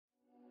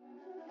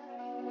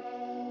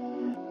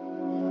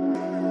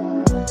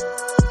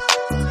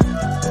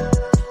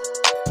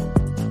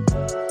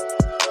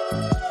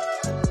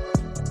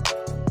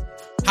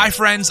Hi,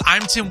 friends.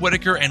 I'm Tim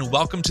Whitaker, and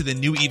welcome to the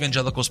New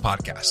Evangelicals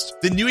podcast.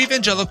 The New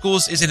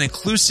Evangelicals is an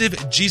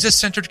inclusive,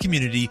 Jesus-centered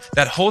community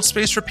that holds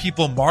space for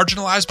people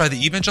marginalized by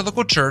the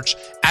evangelical church,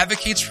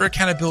 advocates for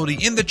accountability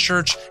in the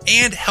church,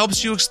 and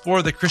helps you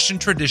explore the Christian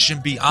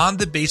tradition beyond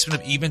the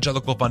basement of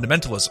evangelical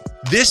fundamentalism.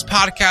 This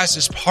podcast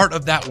is part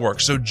of that work,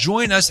 so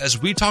join us as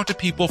we talk to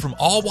people from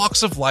all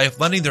walks of life,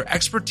 lending their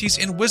expertise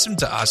and wisdom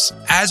to us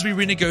as we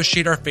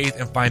renegotiate our faith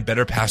and find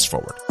better paths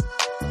forward.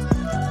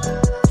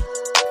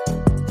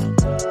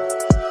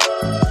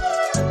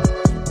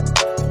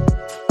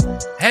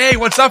 Hey,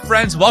 what's up,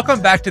 friends?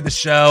 Welcome back to the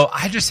show.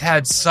 I just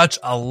had such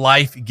a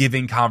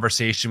life-giving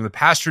conversation with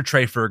Pastor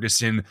Trey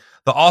Ferguson,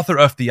 the author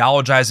of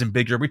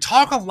Theologizin. We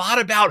talk a lot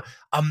about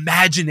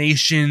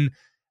imagination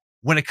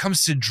when it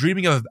comes to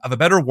dreaming of a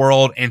better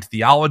world and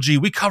theology.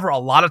 We cover a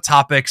lot of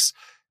topics.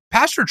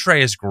 Pastor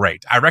Trey is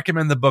great. I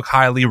recommend the book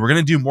highly. We're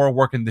going to do more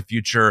work in the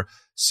future.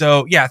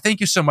 So yeah, thank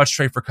you so much,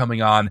 Trey, for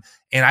coming on.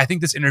 And I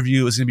think this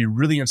interview is going to be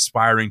really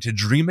inspiring to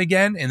dream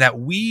again, and that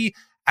we,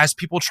 as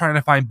people trying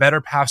to find better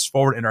paths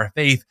forward in our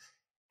faith,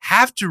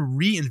 have to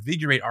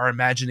reinvigorate our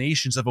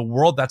imaginations of a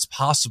world that's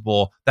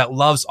possible, that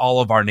loves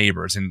all of our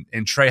neighbors.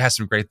 And Trey has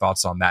some great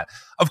thoughts on that.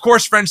 Of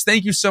course, friends,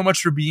 thank you so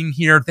much for being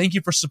here. Thank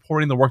you for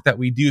supporting the work that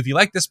we do. If you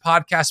like this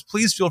podcast,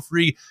 please feel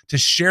free to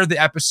share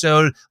the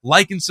episode,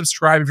 like and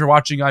subscribe if you're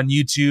watching on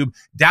YouTube,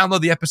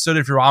 download the episode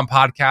if you're on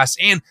podcasts,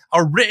 and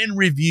a written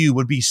review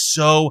would be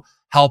so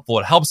helpful.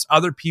 It helps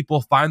other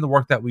people find the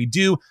work that we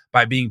do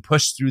by being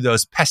pushed through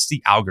those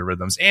pesky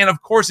algorithms. And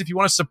of course, if you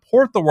want to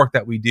support the work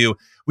that we do,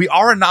 we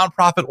are a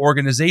nonprofit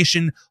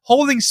organization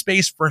holding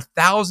space for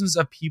thousands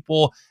of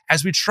people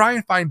as we try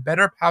and find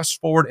better paths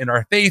forward in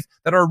our faith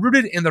that are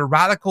rooted in the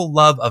radical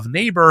love of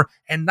neighbor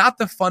and not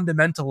the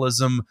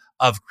fundamentalism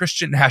of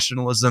Christian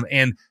nationalism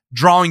and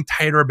drawing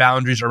tighter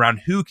boundaries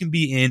around who can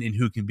be in and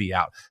who can be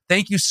out.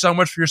 Thank you so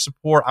much for your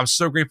support. I'm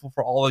so grateful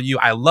for all of you.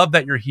 I love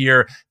that you're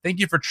here. Thank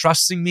you for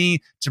trusting me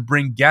to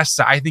bring guests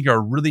that I think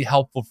are really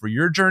helpful for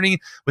your journey.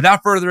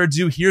 Without further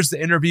ado, here's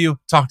the interview.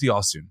 Talk to you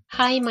all soon.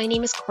 Hi, my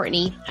name is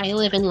Courtney. I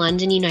live in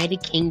London,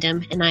 United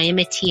Kingdom, and I am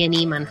a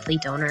T&E monthly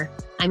donor.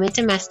 I'm a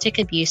domestic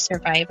abuse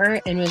survivor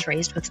and was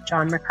raised with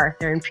John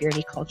MacArthur and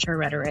purity culture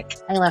rhetoric.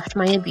 I left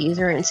my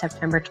abuser in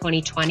September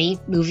 2020,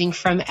 moving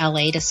from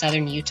LA to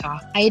southern Utah.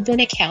 I had been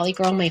a Cali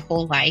girl my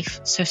whole life,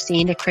 so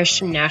seeing the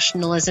Christian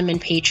nationalism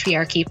and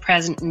patriarchy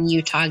present in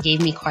Utah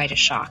gave me quite a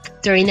shock.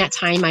 During that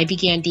time, I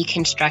began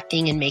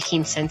deconstructing and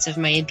making sense of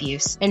my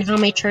abuse and how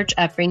my church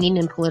upbringing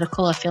and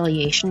political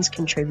affiliations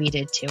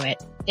contributed to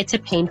it. It's a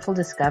painful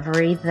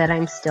discovery that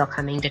I'm still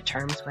coming to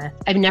terms with.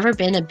 I've never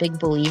been a big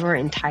believer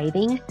in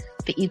tithing,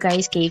 but you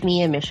guys gave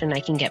me a mission I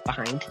can get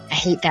behind. I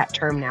hate that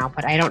term now,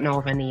 but I don't know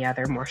of any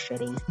other more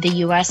fitting. The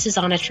U.S. is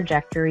on a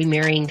trajectory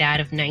mirroring that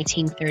of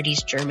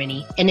 1930s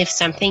Germany, and if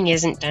something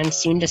isn't done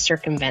soon to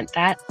circumvent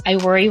that, I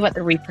worry what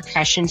the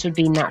repercussions would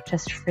be not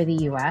just for the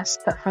U.S.,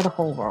 but for the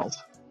whole world.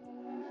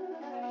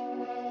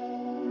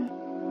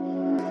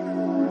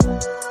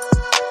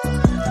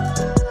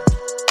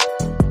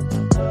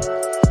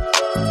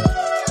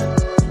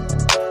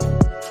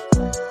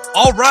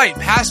 All right,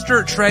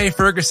 Pastor Trey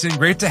Ferguson,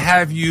 great to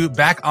have you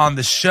back on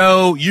the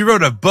show. You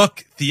wrote a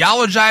book,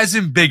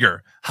 Theologizin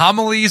Bigger,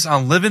 Homilies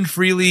on Living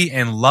Freely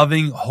and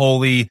Loving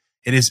Holy.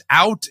 It is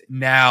out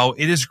now.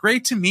 It is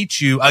great to meet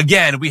you.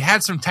 Again, we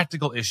had some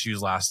technical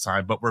issues last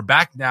time, but we're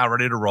back now,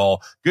 ready to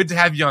roll. Good to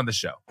have you on the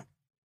show.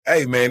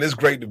 Hey, man, it's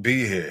great to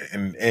be here.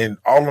 And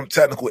all them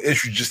technical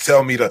issues just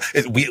tell me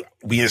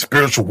we in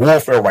spiritual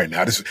warfare right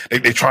now. They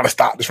trying to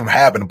stop this from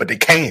happening, but they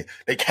can't.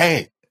 They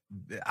can't.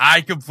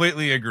 I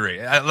completely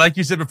agree. Like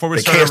you said before we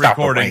started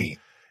recording,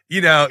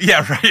 yeah,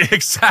 right,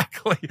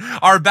 exactly.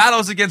 Our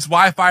battles against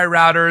Wi-Fi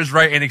routers,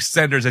 right, and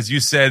extenders, as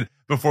you said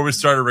before we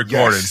started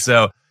recording. Yes.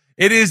 So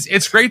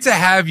it's great to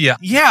have you.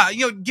 Yeah,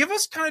 give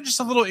us kind of just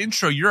a little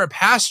intro. You're a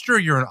pastor,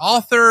 you're an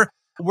author.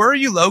 Where are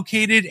you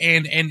located,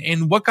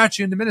 and what got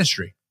you into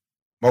ministry?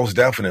 Most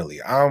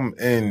definitely. I'm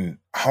in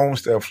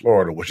Homestead,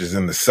 Florida, which is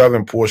in the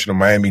southern portion of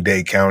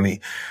Miami-Dade County.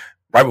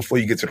 Right before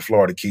you get to the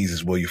Florida Keys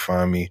is where you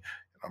find me.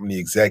 I'm the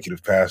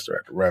executive pastor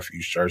at the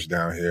Refuge Church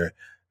down here.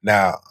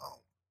 Now,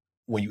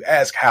 when you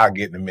ask how I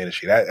get into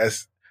ministry,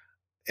 that's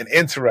an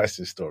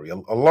interesting story, a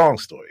long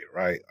story,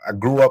 right? I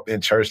grew up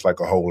in church like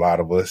a whole lot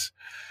of us.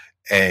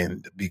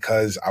 And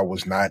because I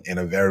was not in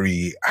a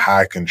very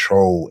high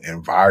control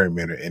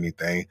environment or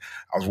anything,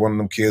 I was one of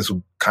them kids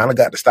who kind of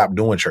got to stop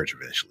doing church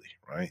eventually,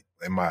 right?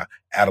 In my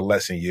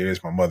adolescent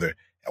years, my mother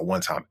at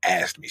one time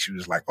asked me, she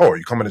was like, "Oh, are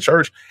you coming to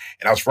church?"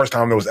 And that was the first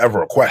time there was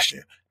ever a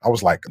question. I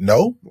was like,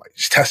 "No," like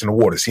just testing the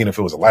water, seeing if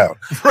it was allowed.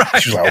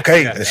 Right. She was like,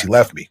 "Okay." And then she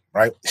left me,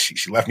 right?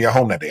 She left me at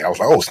home that day. I was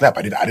like, "Oh, snap.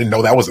 I didn't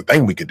know that was a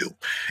thing we could do."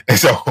 And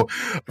so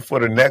for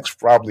the next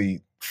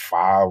probably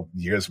 5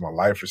 years of my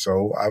life or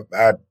so,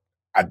 I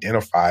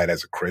identified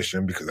as a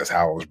Christian because that's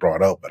how I was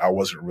brought up, but I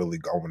wasn't really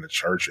going to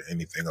church or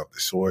anything of the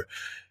sort.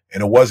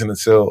 And it wasn't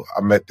until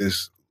I met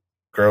this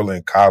girl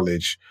in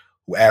college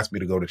who asked me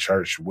to go to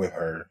church with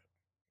her.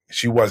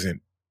 She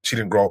wasn't she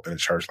didn't grow up in a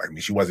church like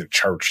me. She wasn't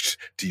churched,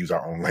 to use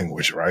our own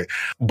language, right?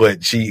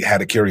 But she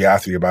had a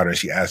curiosity about it, and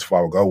she asked if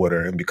I would go with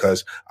her. And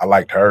because I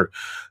liked her,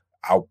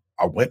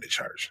 I went to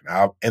church.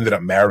 Now, I ended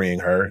up marrying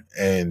her.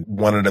 And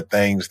one of the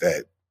things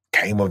that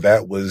came of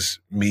that was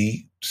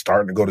me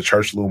starting to go to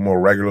church a little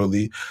more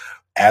regularly,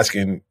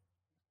 asking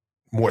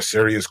more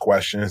serious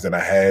questions than I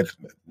had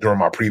during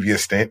my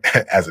previous stint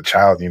as a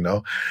child, you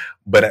know.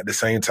 But at the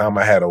same time,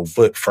 I had a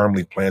foot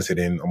firmly planted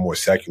in a more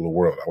secular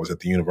world. I was at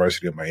the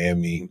University of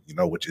Miami, you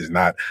know, which is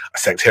not a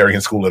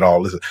sectarian school at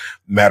all. As a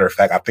matter of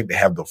fact, I think they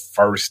have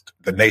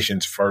the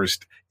nation's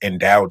first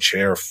endowed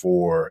chair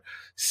for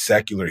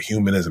secular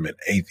humanism and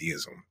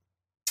atheism.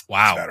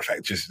 Wow. As a matter of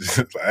fact,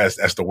 just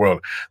that's the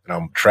world that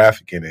I'm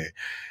trafficking in.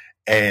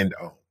 And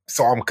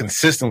so I'm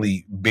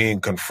consistently being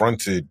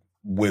confronted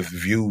with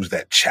views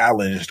that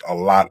challenged a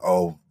lot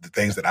of the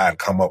things that I had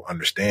come up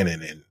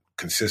understanding, and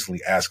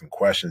consistently asking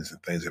questions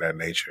and things of that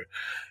nature.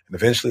 And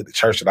eventually the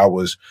church that I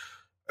was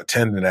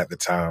attending at the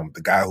time,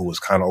 the guy who was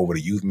kind of over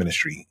the youth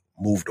ministry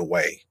moved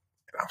away.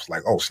 And I was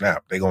like, oh,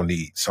 snap, they're going to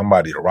need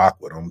somebody to rock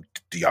with them.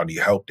 Do y'all need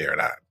help there?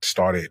 And I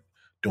started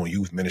doing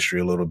youth ministry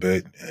a little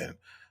bit, and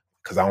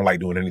because I don't like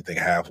doing anything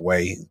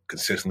halfway,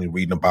 consistently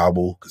reading the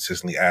Bible,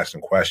 consistently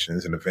asking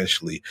questions, and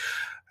eventually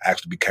I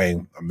actually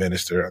became a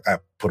minister. I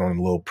got put on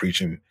a little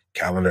preaching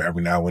calendar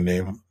every now and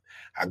then.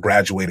 I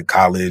graduated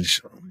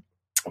college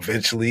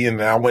eventually,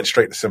 and I went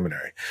straight to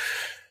seminary.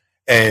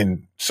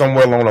 And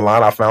somewhere along the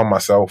line, I found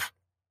myself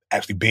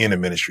actually being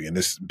in ministry and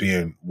this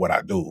being what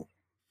I do.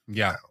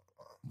 Yeah.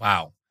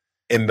 Wow.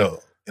 In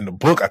the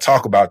book, I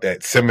talk about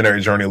that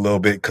seminary journey a little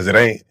bit because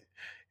it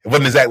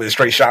wasn't exactly a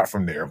straight shot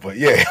from there. But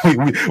yeah,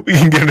 we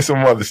can get into some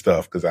other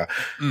stuff because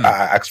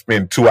I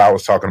spent 2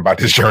 hours talking about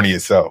this journey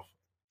itself.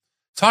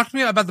 Talk to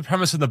me about the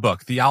premise of the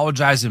book,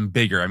 Theologizin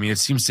bigger. I mean, it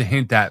seems to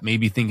hint at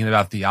maybe thinking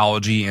about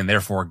theology and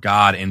therefore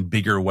God in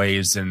bigger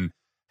ways than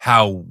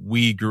how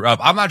we grew up.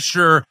 I'm not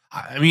sure.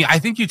 I mean, I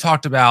think you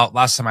talked about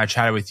last time I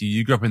chatted with you,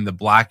 you grew up in the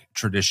Black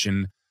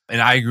tradition,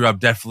 and I grew up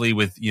definitely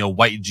with,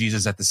 white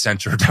Jesus at the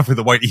center, definitely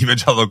the white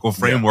evangelical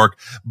framework.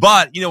 Yeah.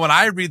 But, when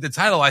I read the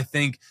title, I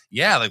think,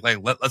 yeah,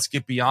 let's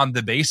get beyond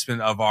the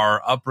basement of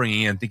our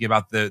upbringing and think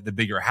about the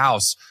bigger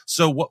house.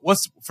 So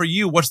what's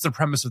the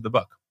premise of the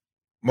book?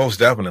 Most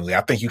definitely.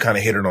 I think you kind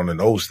of hit it on the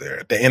nose there.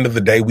 At the end of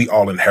the day, we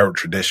all inherit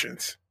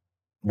traditions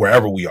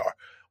wherever we are.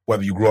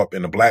 Whether you grew up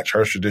in the Black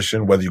church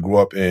tradition, whether you grew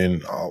up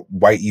in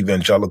white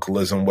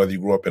evangelicalism, whether you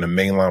grew up in a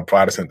mainline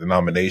Protestant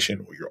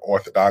denomination, or you're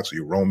Orthodox or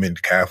you're Roman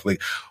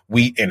Catholic,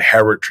 we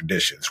inherit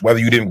traditions. Whether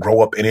you didn't grow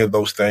up any of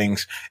those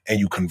things and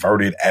you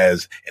converted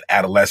as an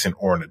adolescent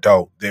or an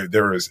adult,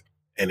 there is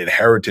an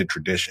inherited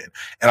tradition.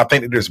 And I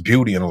think that there's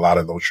beauty in a lot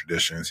of those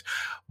traditions.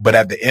 But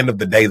at the end of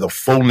the day, the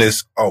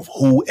fullness of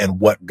who and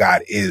what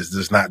God is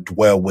does not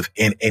dwell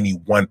within any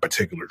one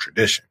particular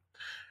tradition.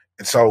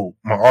 And so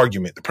my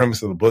argument, the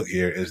premise of the book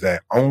here is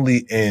that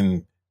only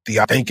in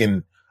the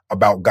thinking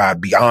about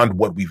God beyond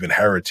what we've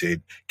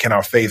inherited can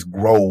our faith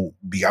grow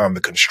beyond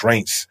the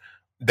constraints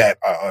that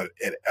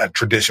a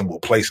tradition will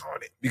place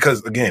on it.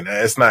 Because again,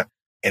 it's not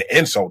an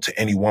insult to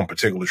any one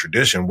particular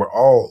tradition. We're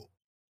all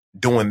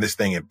doing this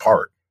thing in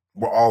part.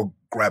 We're all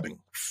grabbing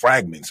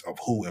fragments of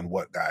who and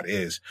what God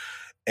is.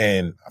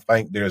 And I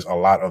think there's a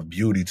lot of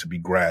beauty to be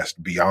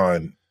grasped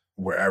beyond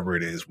wherever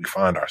it is we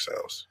find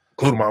ourselves,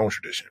 including my own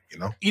tradition,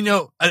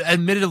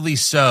 admittedly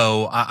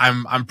so,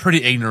 I'm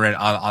pretty ignorant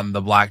on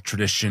the Black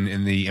tradition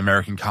in the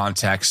American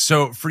context.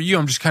 So for you,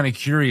 I'm just kind of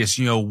curious,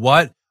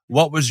 what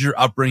was your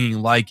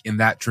upbringing like in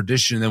that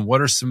tradition? And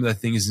what are some of the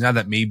things now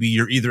that maybe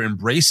you're either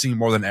embracing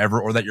more than ever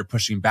or that you're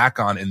pushing back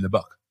on in the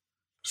book?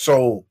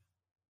 So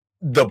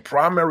the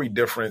primary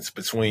difference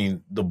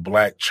between the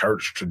Black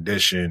church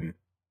tradition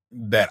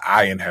that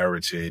I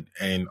inherited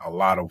and a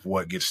lot of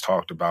what gets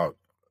talked about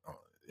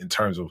in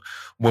terms of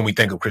when we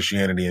think of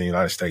Christianity in the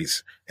United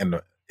States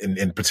and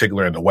in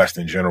particular in the West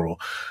in general,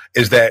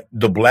 is that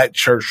the Black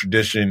church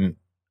tradition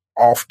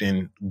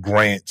often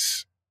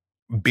grants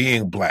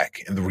being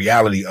Black and the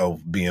reality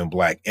of being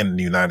Black in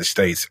the United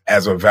States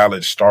as a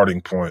valid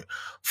starting point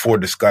for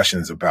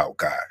discussions about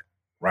God,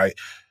 right?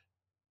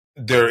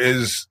 There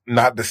is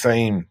not the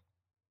same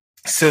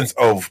sense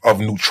of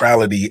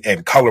neutrality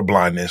and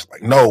colorblindness.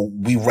 Like, no,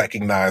 we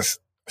recognize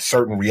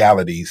certain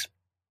realities,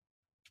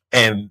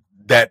 and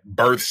that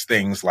births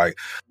things like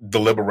the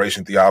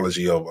liberation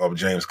theology of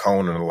James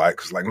Cone and the like.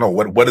 Cause like, no,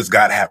 what does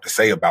God have to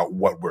say about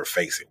what we're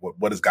facing?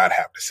 What does God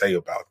have to say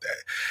about that?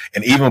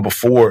 And even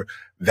before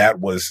that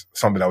was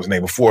something that was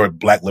named, before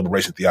Black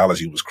liberation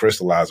theology was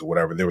crystallized or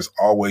whatever, there was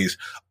always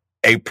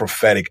a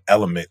prophetic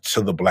element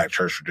to the Black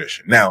church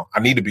tradition. Now, I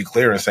need to be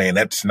clear in saying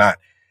that's not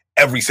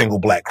every single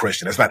Black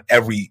Christian. It's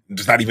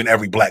not even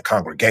every Black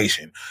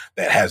congregation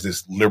that has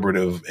this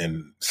liberative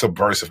and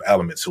subversive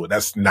element to it.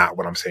 That's not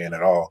what I'm saying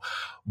at all.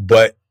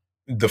 But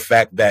the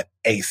fact that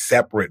a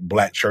separate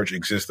Black church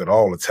exists at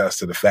all attests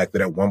to the fact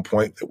that at one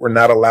point that we're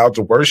not allowed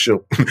to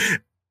worship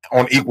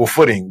on equal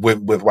footing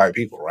with white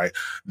people, right?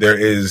 There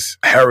is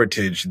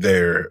heritage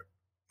there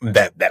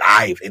that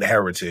I've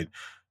inherited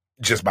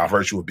just by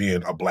virtue of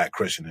being a Black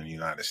Christian in the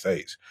United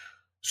States.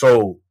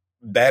 So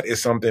that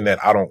is something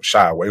that I don't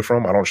shy away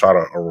from. I don't try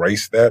to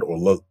erase that or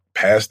look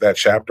past that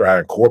chapter. I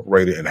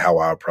incorporate it in how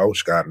I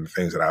approach God and the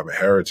things that I've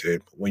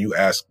inherited. When you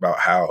ask about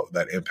how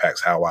that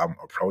impacts how I'm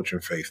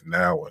approaching faith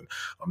now and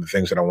the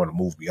things that I want to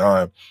move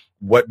beyond,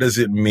 what does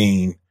it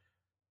mean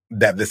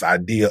that this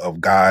idea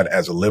of God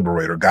as a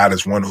liberator, God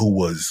as one who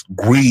was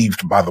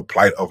grieved by the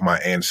plight of my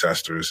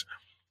ancestors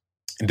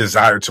and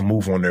desired to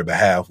move on their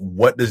behalf,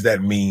 what does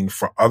that mean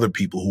for other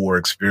people who are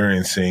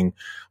experiencing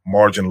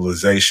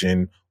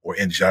marginalization or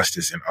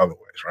injustice in other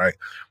ways, right?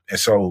 And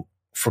so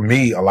for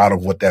me, a lot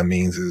of what that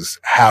means is,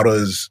 how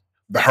does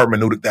the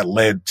hermeneutic that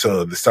led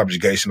to the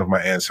subjugation of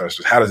my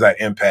ancestors, how does that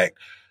impact,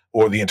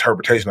 or the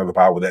interpretation of the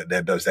Bible that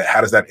does that, how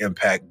does that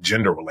impact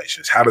gender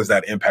relations? How does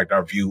that impact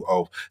our view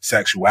of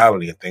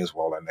sexuality and things of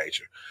all that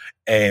nature?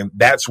 And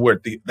that's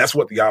what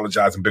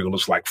theologizing bigger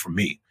looks like for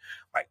me.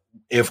 Like,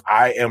 if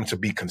I am to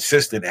be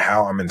consistent in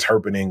how I'm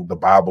interpreting the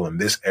Bible in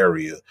this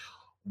area,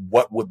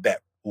 what would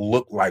that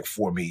look like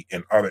for me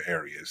in other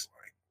areas?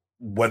 Like,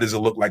 what does it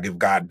look like if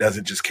God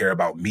doesn't just care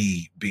about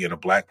me being a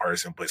Black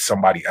person, but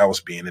somebody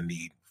else being in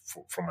need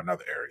from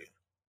another area?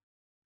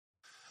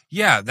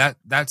 Yeah,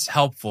 that's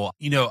helpful.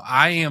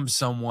 I am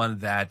someone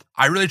that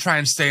I really try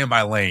and stay in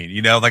my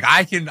lane. Like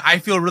I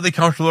feel really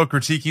comfortable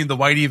critiquing the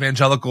white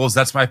evangelicals.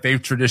 That's my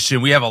faith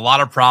tradition. We have a lot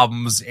of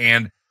problems,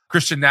 and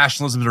Christian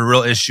nationalism is a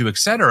real issue,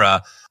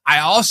 etc. I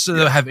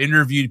also have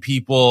interviewed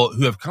people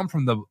who have come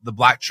from the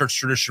Black church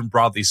tradition,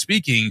 broadly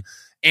speaking,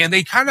 and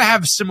they kind of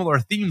have similar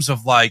themes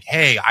of like,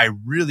 hey, I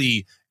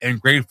really am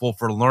grateful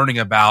for learning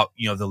about,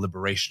 the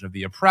liberation of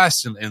the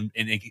oppressed and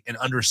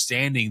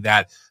understanding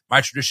that my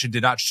tradition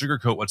did not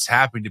sugarcoat what's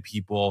happening to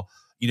people,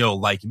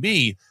 like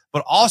me.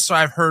 But also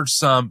I've heard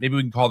some, maybe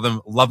we can call them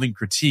loving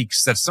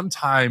critiques, that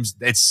sometimes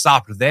it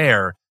stopped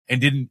there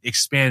and didn't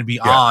expand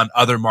beyond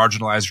other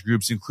marginalized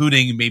groups,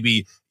 including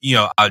maybe,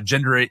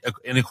 gender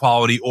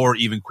inequality or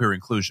even queer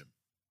inclusion.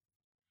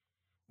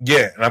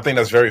 Yeah, and I think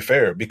that's very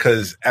fair,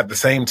 because at the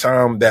same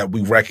time that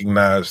we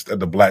recognize that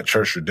the Black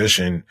church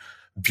tradition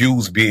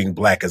views being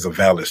Black as a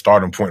valid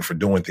starting point for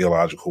doing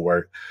theological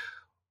work,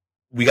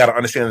 we got to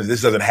understand that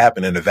this doesn't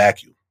happen in a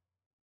vacuum.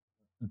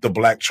 The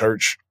Black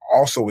church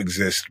also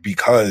exists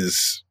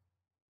because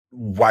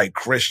white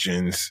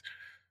Christians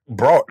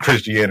brought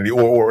Christianity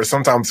or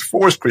sometimes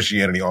forced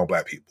Christianity on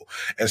Black people.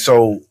 And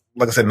so,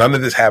 like I said, none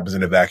of this happens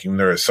in a vacuum.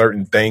 There are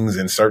certain things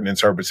and certain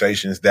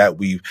interpretations that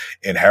we've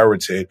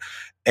inherited.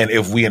 And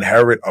if we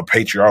inherit a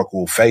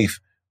patriarchal faith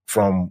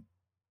from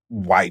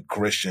white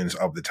Christians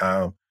of the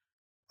time,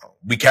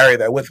 we carry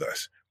that with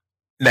us.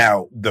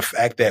 Now, the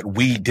fact that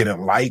we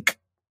didn't like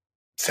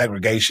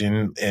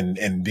segregation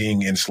and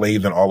being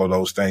enslaved and all of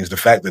those things, the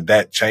fact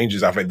that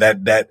changes, I think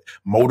that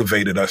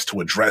motivated us to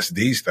address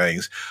these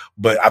things.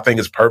 But I think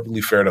it's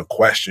perfectly fair to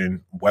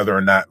question whether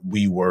or not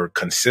we were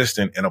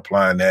consistent in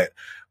applying that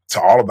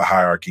to all of the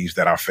hierarchies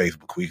that our faith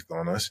bequeathed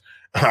on us.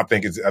 I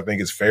think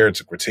it's fair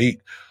to critique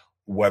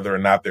whether or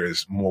not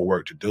there's more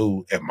work to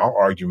do. And my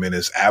argument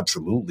is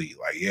absolutely,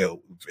 like, yeah,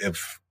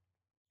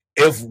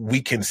 if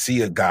we can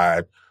see a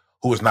God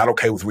who is not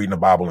okay with reading the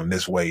Bible in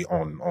this way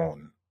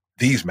on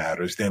these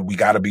matters, then we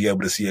got to be able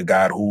to see a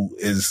God who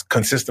is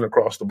consistent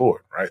across the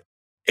board, right?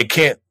 It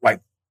can't,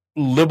 like,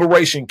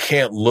 liberation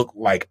can't look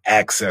like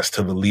access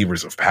to the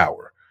levers of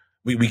power.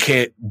 We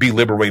can't be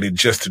liberated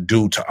just to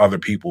do to other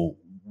people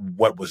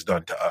what was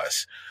done to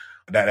us.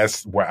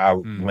 That's where I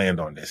land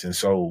on this. And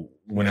so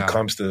when it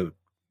comes to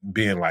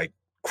being like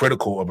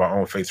critical of our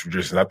own faith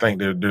traditions, I think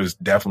there's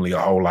definitely a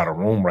whole lot of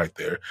room right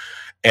there.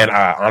 And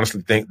I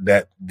honestly think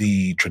that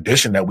the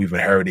tradition that we've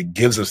inherited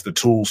gives us the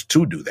tools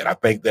to do that. I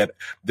think that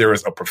there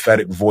is a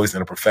prophetic voice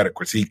and a prophetic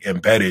critique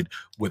embedded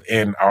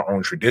within our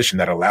own tradition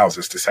that allows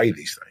us to say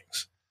these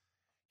things.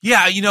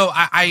 Yeah,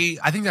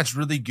 I think that's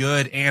really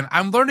good. And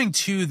I'm learning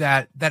too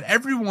that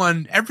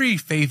every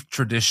faith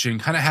tradition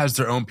kind of has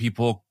their own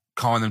people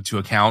calling them to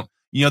account.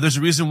 There's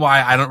a reason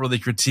why I don't really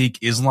critique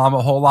Islam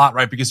a whole lot,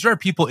 right? Because there are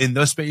people in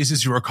those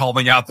spaces who are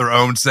calling out their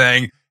own,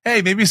 saying,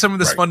 hey, maybe some of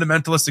this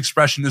fundamentalist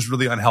expression is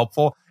really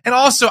unhelpful. And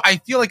also, I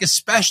feel like,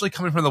 especially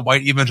coming from the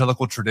white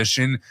evangelical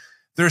tradition,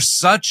 there's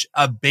such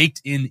a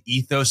baked in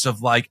ethos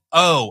of like,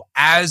 oh,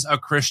 as a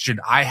Christian,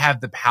 I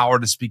have the power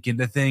to speak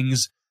into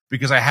things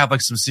because I have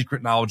like some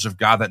secret knowledge of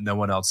God that no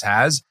one else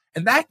has.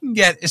 And that can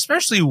get,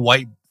 especially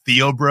white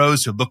Theo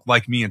bros who look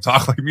like me and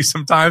talk like me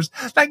sometimes,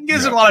 that can get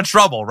us in a lot of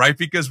trouble, right?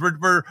 Because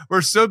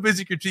we're so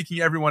busy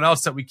critiquing everyone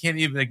else that we can't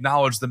even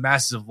acknowledge the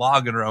massive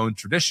log in our own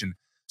tradition.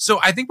 So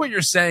I think what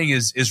you're saying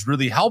is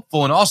really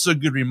helpful, and also a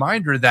good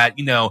reminder that,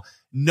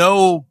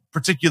 no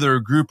particular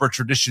group or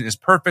tradition is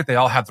perfect. They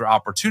all have their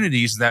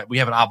opportunities, and that we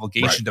have an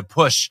obligation to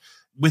push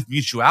with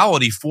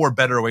mutuality for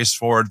better ways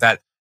forward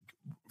that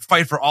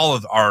fight for all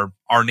of our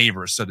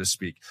neighbors, so to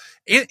speak.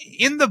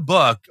 In the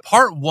book,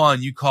 part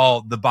 1, you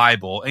call the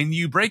Bible, and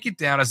you break it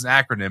down as an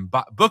acronym,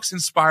 books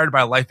inspired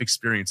by life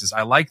experiences.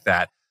 I like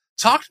that.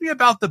 Talk to me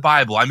about the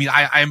Bible. I mean,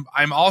 I'm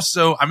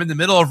in the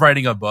middle of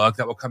writing a book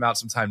that will come out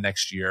sometime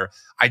next year.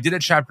 I did a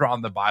chapter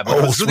on the Bible.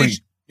 Oh,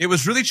 sweet. It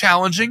was really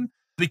challenging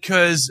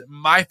because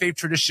my faith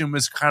tradition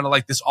was kind of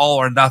like this all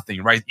or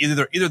nothing, right?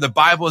 Either the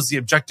Bible is the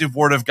objective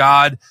word of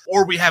God,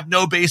 or we have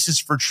no basis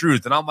for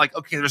truth. And I'm like,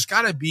 okay, there's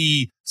got to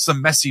be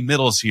some messy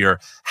middles here.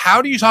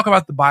 How do you talk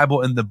about the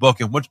Bible in the book,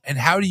 and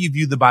how do you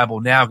view the Bible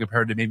now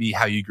compared to maybe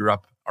how you grew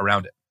up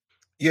around it?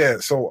 Yeah,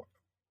 so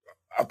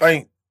I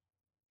think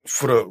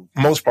for the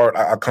most part,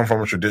 I come from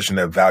a tradition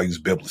that values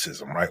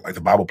biblicism, right? Like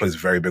the Bible plays a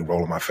very big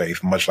role in my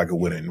faith, much like it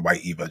would in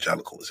white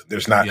evangelicalism.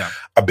 There's not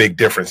a big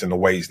difference in the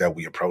ways that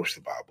we approach the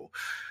Bible.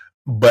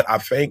 But I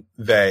think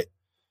that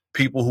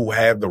people who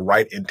have the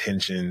right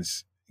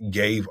intentions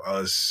gave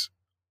us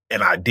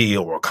an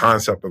idea or a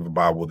concept of the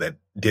Bible that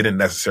didn't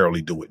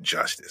necessarily do it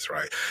justice,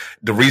 right?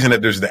 The reason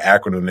that there's the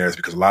acronym there is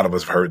because a lot of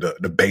us have heard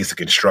the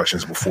basic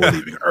instructions before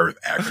leaving Earth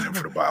acronym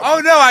for the Bible.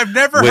 Oh no, I've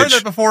never heard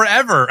that before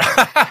ever.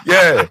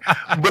 Yeah,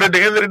 but at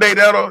the end of the day,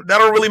 that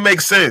don't really make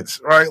sense,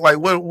 right? Like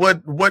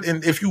what?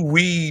 And if you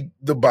read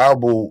the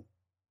Bible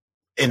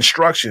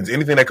instructions,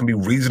 anything that can be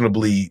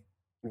reasonably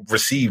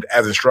received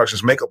as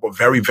instructions make up a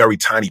very, very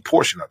tiny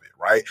portion of it,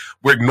 right?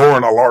 We're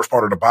ignoring a large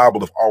part of the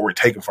Bible if all we're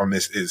taking from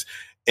this is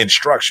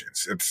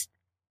instructions. It's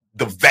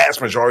the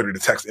vast majority of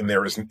the text in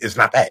there is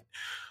not that.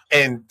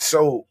 And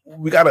so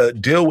we got to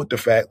deal with the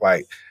fact,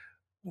 like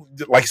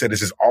you said,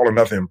 this is all or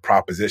nothing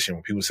proposition.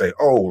 When people say,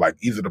 oh, like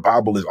either the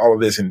Bible is all of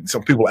this. And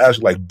some people ask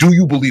you, like, do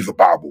you believe the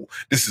Bible?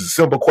 This is a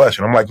simple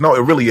question. I'm like, no,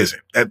 it really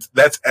isn't.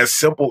 That's as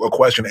simple a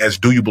question as,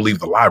 do you believe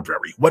the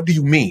library? What do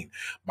you mean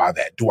by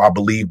that? Do I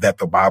believe that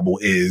the Bible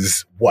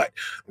is what?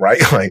 Right?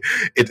 Like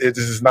it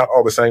is not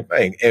all the same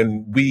thing.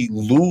 And we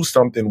lose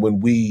something when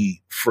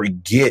we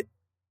forget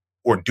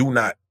or do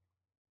not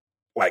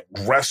like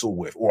wrestle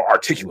with or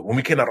articulate, when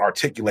we cannot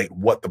articulate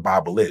what the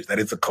Bible is, that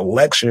it's a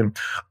collection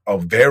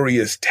of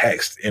various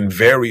texts in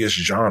various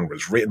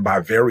genres written by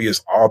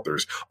various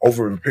authors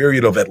over a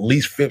period of at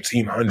least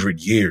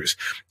 1,500 years.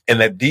 And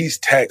that these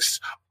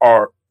texts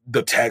are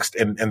the text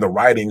and the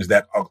writings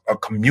that a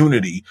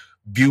community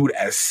viewed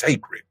as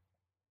sacred.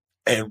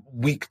 And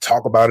we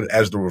talk about it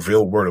as the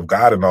revealed word of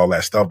God and all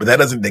that stuff, but that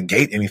doesn't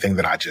negate anything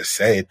that I just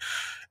said.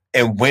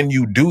 And when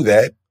you do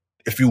that,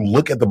 if you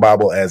look at the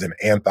Bible as an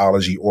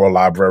anthology or a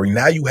library,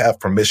 now you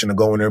have permission to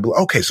go in there and be like,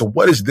 okay, so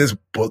what is this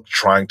book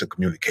trying to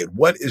communicate?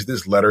 What is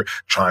this letter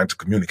trying to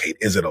communicate?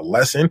 Is it a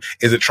lesson?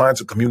 Is it trying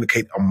to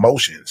communicate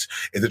emotions?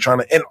 Is it trying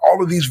to, and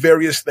all of these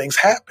various things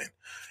happen.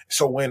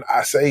 So when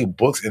I say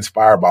books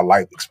inspired by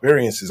life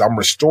experiences, I'm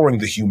restoring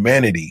the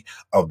humanity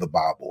of the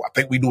Bible. I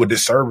think we do a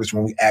disservice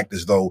when we act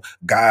as though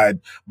God,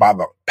 by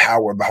the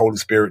power of the Holy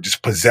Spirit,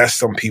 just possessed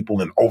some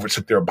people and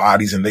overtook their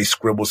bodies and they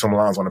scribbled some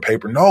lines on the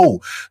paper. No,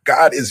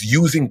 God is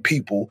using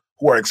people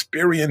who are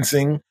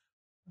experiencing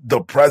the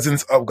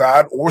presence of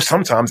God, or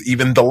sometimes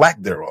even the lack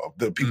thereof.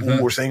 The people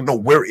who are saying, no,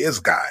 where is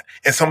God?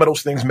 And some of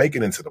those things make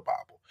it into the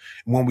Bible.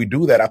 When we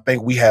do that, I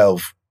think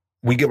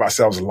we give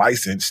ourselves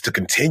license to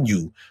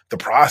continue the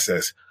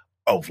process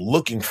of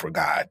looking for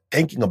God,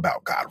 thinking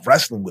about God,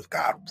 wrestling with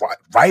God,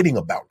 writing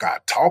about God,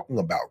 talking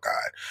about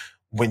God.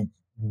 When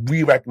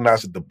we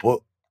recognize that the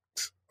books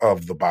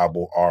of the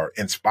Bible are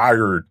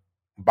inspired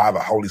by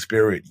the Holy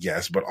Spirit,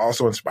 yes, but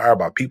also inspired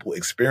by people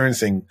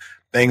experiencing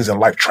things in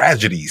life,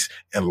 tragedies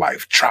in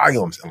life,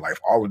 triumphs in life,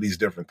 all of these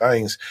different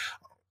things,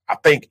 I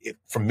think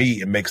for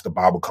me, it makes the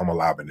Bible come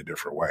alive in a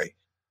different way.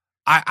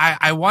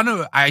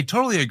 I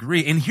totally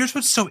agree. And here's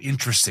what's so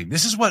interesting.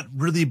 This is what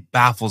really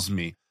baffles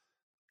me.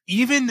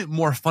 Even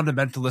more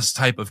fundamentalist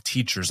type of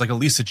teachers like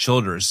Elisa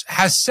Childers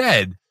has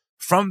said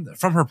from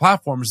her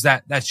platforms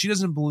that she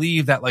doesn't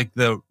believe that like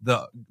the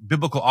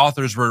biblical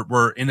authors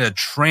were in a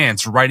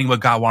trance writing what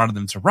God wanted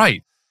them to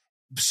write.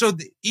 So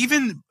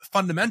even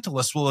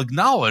fundamentalists will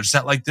acknowledge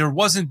that like there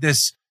wasn't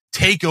this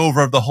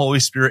takeover of the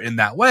Holy Spirit in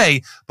that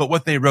way, but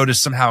what they wrote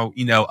is somehow,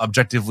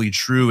 objectively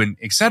true and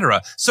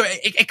etc. So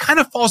it kind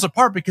of falls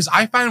apart because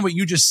I find what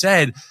you just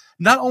said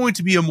not only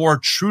to be a more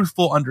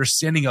truthful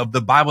understanding of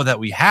the Bible that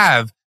we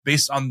have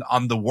based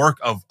on the work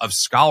of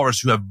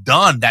scholars who have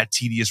done that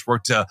tedious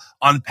work to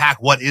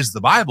unpack what is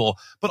the Bible,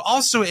 but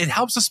also it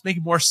helps us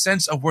make more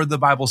sense of where the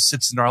Bible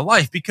sits in our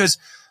life because,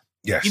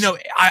 yes.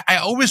 I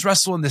always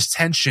wrestle in this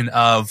tension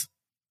of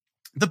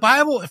the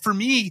Bible, for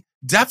me,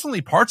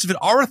 definitely parts of it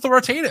are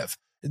authoritative.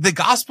 The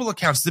gospel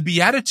accounts, the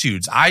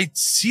Beatitudes, I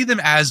see them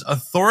as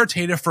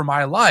authoritative for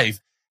my life.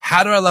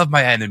 How do I love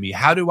my enemy?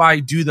 How do I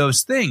do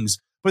those things?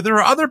 But there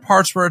are other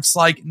parts where it's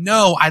like,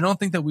 no, I don't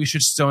think that we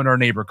should stone our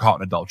neighbor caught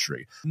in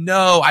adultery.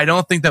 No, I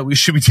don't think that we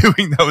should be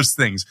doing those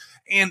things.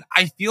 And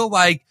I feel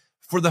like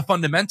for the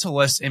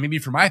fundamentalists and maybe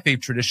for my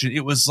faith tradition,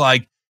 it was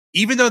like,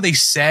 even though they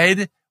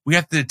said we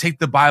have to take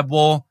the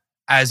Bible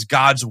as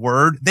God's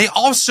word, they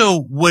also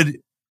would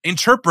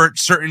interpret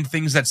certain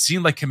things that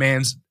seem like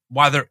commands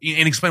and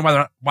explain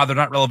why they're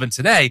not relevant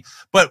today,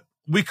 but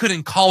we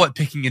couldn't call it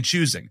picking and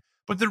choosing.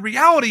 But the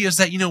reality is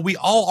that, we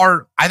all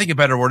are, I think a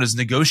better word is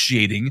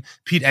negotiating.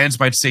 Pete Enns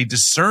might say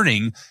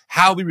discerning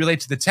how we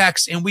relate to the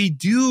text. And we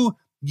do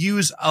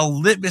use a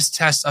litmus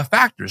test of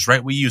factors,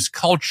 right? We use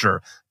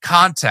culture,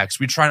 context.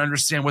 We try and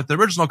understand what the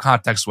original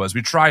context was.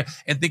 We try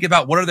and think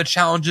about what are the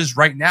challenges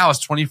right now as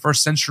 21st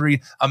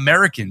century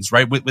Americans,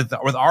 right? With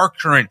our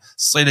current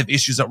slate of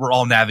issues that we're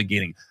all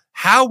navigating.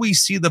 How we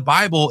see the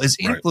Bible is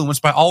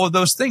influenced by all of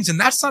those things. And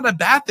that's not a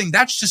bad thing.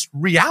 That's just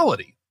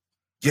reality.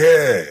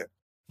 Yeah.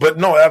 But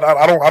no,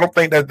 I don't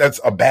think that that's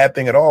a bad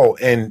thing at all.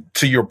 And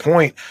to your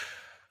point,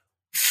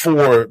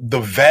 for the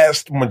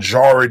vast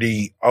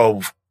majority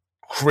of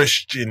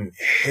Christian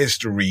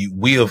history,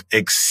 we have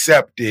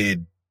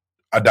accepted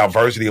a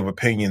diversity of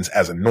opinions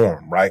as a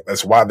norm, right?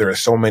 That's why there are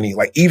so many,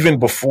 like even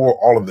before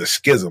all of the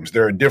schisms,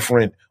 there are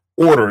different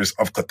orders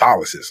of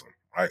Catholicism,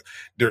 right?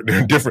 There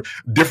are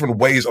different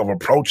ways of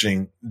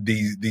approaching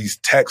these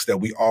texts that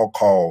we all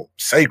call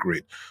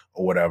sacred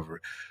or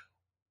whatever.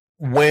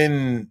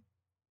 When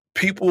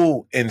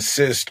people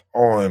insist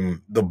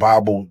on the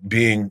Bible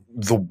being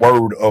the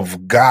word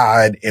of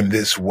God in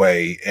this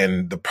way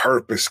and the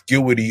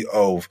perspicuity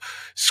of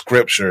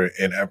scripture,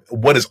 and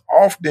what is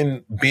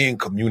often being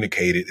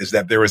communicated is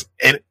that there is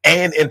an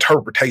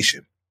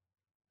interpretation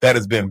that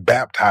has been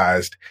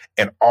baptized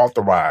and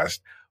authorized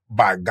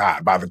by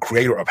God, by the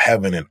creator of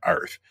heaven and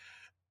earth.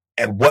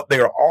 And what they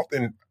are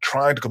often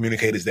trying to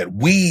communicate is that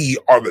we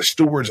are the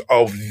stewards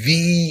of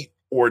the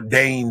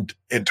ordained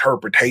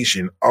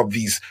interpretation of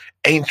these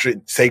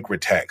ancient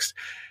sacred texts.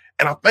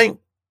 And I think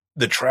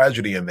the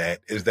tragedy in that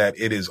is that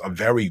it is a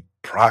very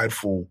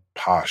prideful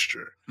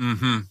posture.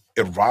 Mm-hmm.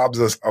 It robs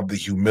us of the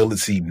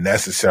humility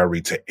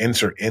necessary to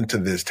enter into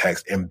this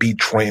text and be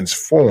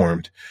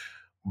transformed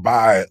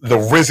by the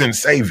risen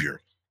Savior,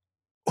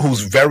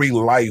 whose very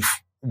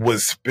life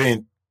was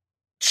spent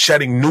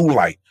shedding new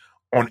light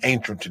on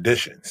ancient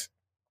traditions,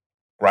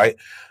 right?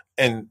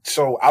 And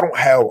so I don't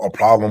have a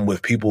problem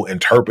with people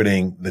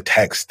interpreting the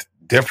text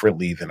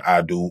differently than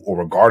I do or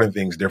regarding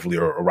things differently.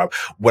 Or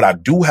what I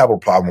do have a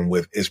problem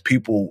with is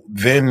people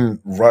then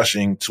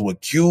rushing to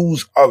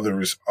accuse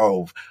others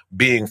of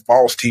being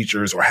false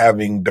teachers or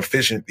having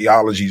deficient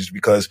theologies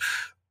because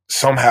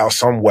somehow,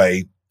 some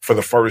way, for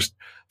the first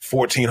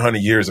 1,400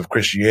 years of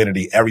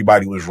Christianity,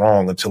 everybody was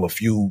wrong until a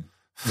few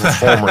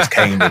reformers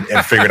came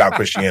and figured out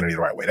Christianity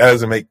the right way. That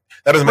doesn't make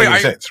any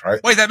sense,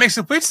 right? Wait, that makes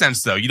complete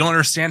sense, though. You don't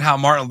understand how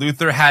Martin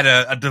Luther had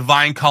a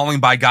divine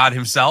calling by God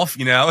himself,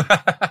 you know?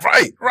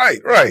 Right.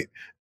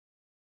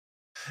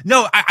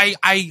 No,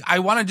 I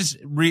want to just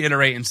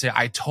reiterate and say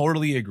I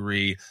totally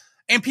agree.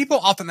 And people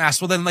often ask,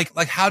 well, then, like,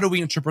 how do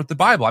we interpret the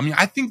Bible? I mean,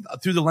 I think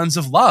through the lens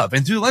of love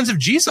and through the lens of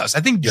Jesus.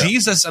 I think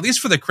Jesus, at least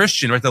for the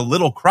Christian, right, the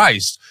little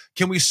Christ,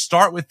 can we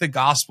start with the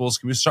Gospels?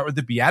 Can we start with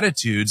the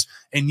Beatitudes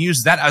and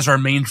use that as our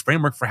main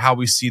framework for how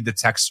we see the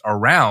text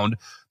around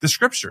the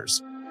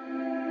Scriptures?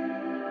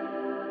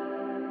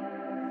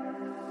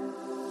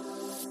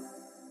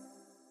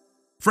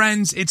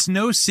 Friends, it's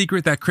no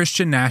secret that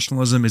Christian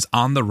nationalism is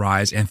on the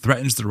rise and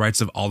threatens the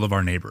rights of all of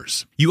our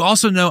neighbors. You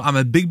also know I'm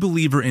a big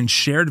believer in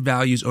shared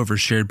values over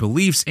shared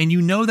beliefs, and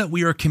you know that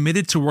we are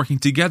committed to working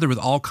together with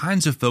all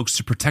kinds of folks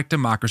to protect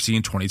democracy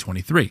in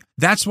 2023.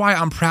 That's why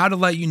I'm proud to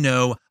let you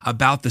know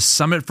about the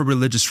Summit for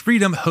Religious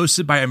Freedom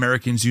hosted by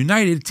Americans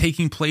United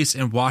taking place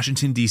in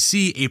Washington,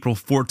 D.C., April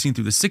 14th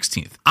through the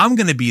 16th. I'm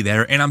going to be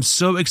there, and I'm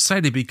so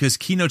excited because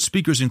keynote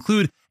speakers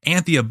include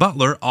Anthea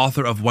Butler,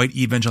 author of White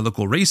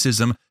Evangelical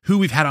Racism, who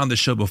we've had on the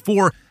show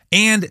before,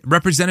 and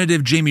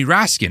Representative Jamie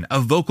Raskin,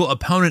 a vocal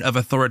opponent of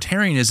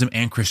authoritarianism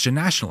and Christian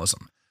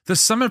nationalism. The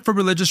Summit for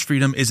Religious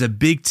Freedom is a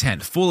big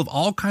tent full of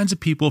all kinds of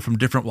people from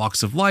different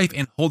walks of life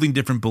and holding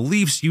different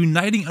beliefs,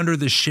 uniting under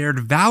the shared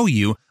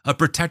value of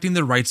protecting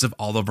the rights of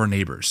all of our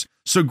neighbors.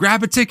 So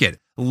grab a ticket.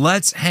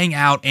 Let's hang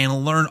out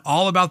and learn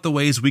all about the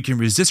ways we can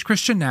resist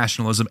Christian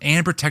nationalism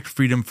and protect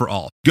freedom for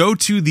all. Go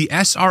to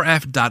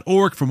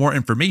thesrf.org for more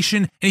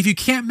information, and if you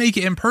can't make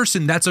it in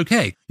person, that's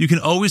okay. You can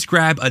always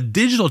grab a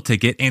digital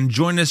ticket and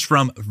join us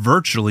from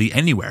virtually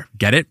anywhere.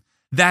 Get it?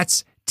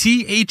 That's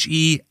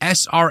thesrf.org,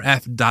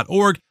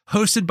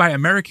 hosted by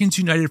Americans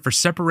United for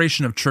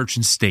Separation of Church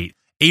and State,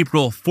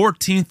 April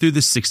 14th through the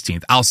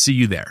 16th. I'll see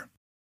you there.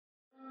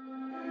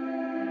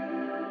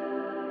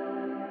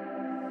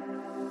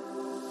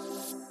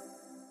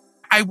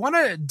 I want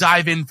to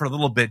dive in for a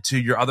little bit to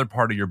your other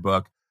part of your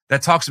book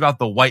that talks about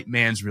the white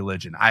man's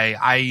religion.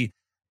 I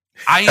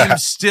am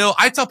still,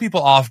 I tell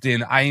people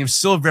often, I am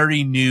still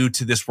very new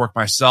to this work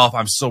myself.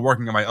 I'm still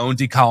working on my own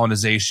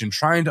decolonization,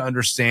 trying to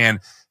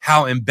understand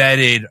how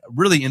embedded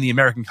really in the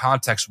American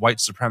context, white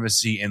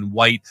supremacy and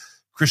white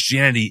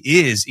Christianity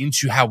is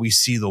into how we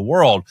see the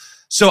world.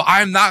 So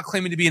I'm not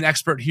claiming to be an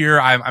expert here.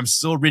 I'm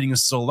still reading and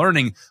still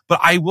learning, but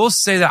I will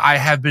say that I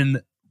have been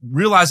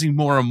realizing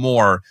more and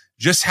more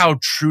just how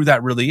true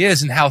that really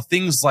is and how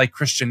things like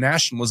Christian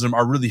nationalism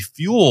are really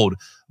fueled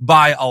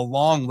by a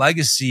long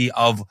legacy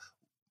of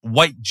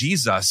white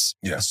Jesus,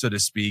 so to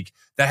speak,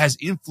 that has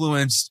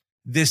influenced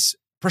this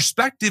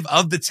perspective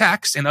of the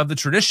text and of the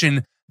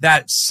tradition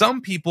that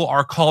some people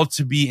are called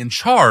to be in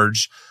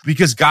charge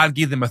because God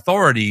gave them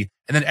authority,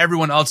 and then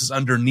everyone else is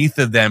underneath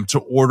of them to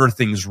order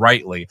things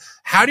rightly.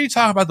 How do you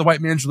talk about the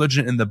white man's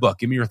religion in the book?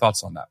 Give me your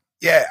thoughts on that.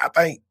 Yeah, I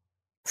think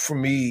for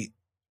me,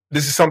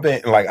 this is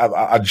something like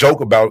I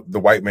joke about the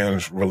white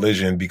man's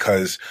religion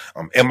because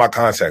in my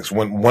context,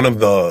 when one of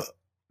the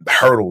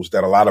hurdles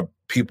that a lot of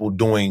people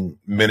doing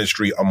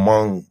ministry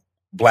among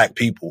Black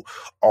people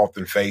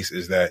often face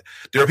is that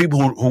there are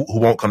people who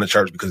won't come to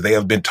church because they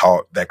have been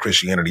taught that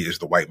Christianity is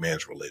the white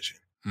man's religion.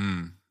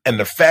 Mm. And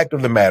the fact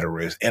of the matter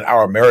is, in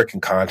our American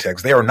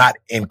context, they are not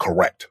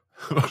incorrect.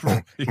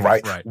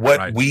 Right?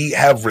 What we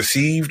have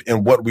received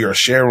and what we are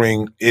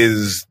sharing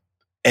is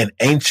an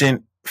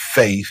ancient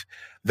faith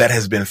that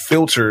has been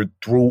filtered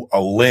through a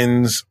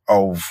lens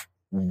of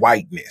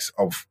whiteness,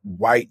 of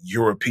white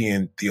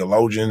European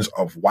theologians,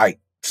 of white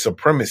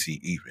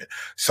supremacy even.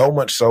 So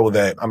much so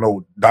that I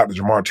know Dr.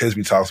 Jamar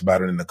Tisby talks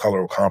about it in The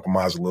Color of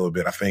Compromise a little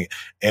bit. I think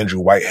Andrew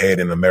Whitehead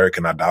in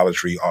American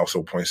Idolatry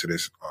also points to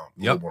this a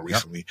little more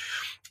recently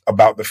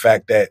about the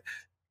fact that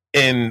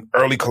in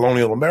early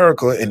colonial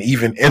America and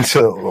even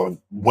into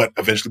what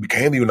eventually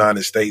became the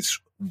United States,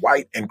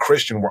 white and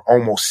Christian were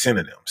almost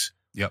synonyms.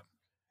 Yep.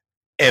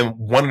 And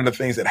one of the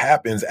things that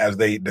happens as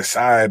they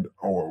decide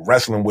or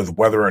wrestling with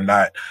whether or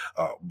not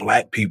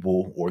Black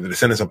people or the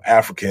descendants of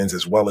Africans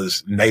as well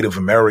as Native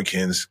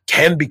Americans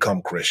can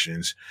become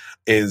Christians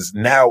is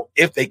now,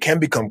 if they can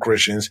become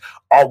Christians,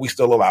 are we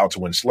still allowed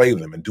to enslave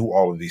them and do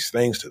all of these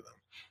things to them?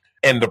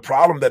 And the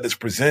problem that this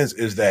presents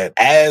is that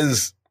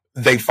as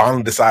they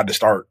finally decide to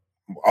start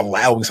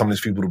allowing some of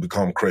these people to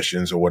become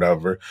Christians or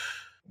whatever,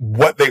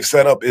 what they've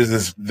set up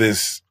is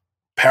this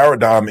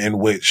paradigm in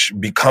which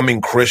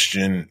becoming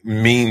Christian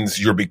means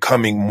you're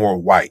becoming more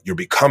white. You're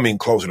becoming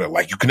closer to,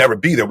 like, you can never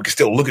be there. We can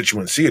still look at you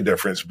and see a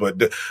difference.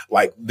 But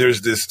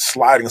there's this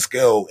sliding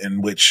scale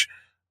in which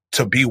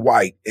to be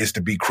white is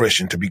to be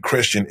Christian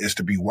is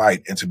to be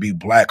white, and to be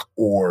Black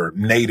or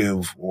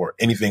Native or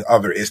anything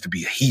other is to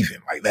be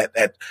heathen. Like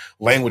that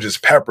language is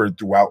peppered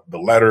throughout the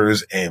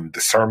letters and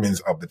the sermons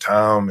of the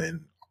time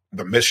and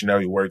the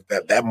missionary work.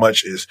 That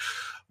much is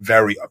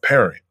very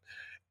apparent.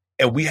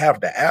 And we have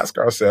to ask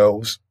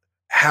ourselves,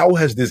 how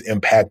has this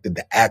impacted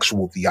the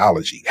actual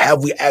theology?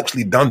 Have we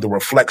actually done the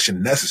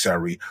reflection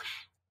necessary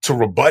to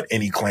rebut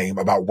any claim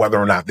about whether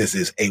or not this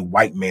is a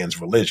white man's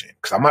religion?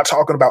 Because I'm not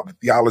talking about the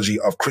theology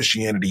of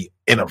Christianity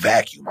in a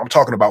vacuum. I'm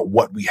talking about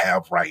what we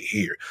have right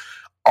here.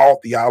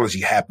 All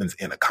theology happens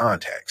in a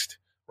context,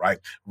 right?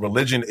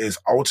 Religion is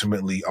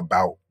ultimately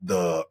about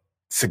the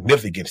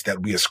significance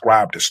that we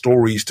ascribe to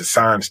stories, to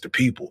signs, to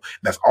people.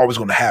 And that's always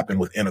going to happen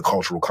within a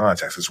cultural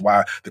context. It's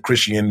why the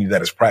Christianity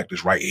that is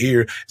practiced right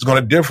here is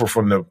going to differ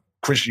from the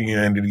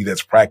Christianity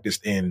that's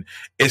practiced in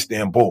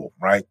Istanbul,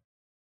 right?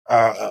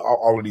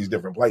 All of these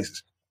different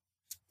places.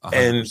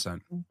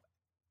 100%. And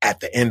at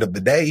the end of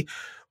the day,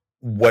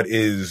 what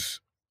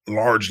is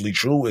largely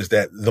true is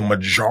that the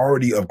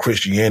majority of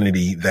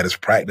Christianity that is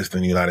practiced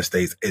in the United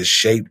States is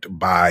shaped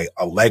by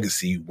a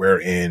legacy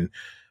wherein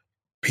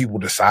people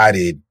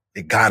decided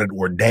that God had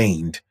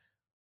ordained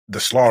the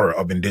slaughter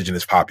of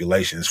indigenous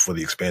populations for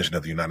the expansion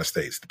of the United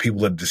States. The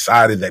people had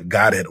decided that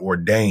God had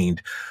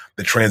ordained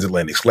the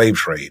transatlantic slave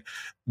trade,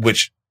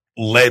 which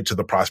led to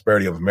the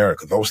prosperity of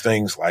America. Those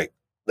things, like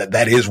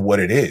that is what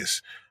it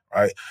is,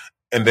 right?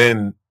 And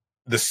then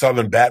the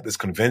Southern Baptist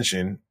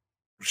Convention,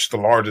 which is the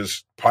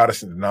largest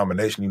Protestant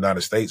denomination in the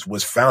United States,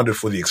 was founded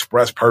for the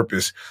express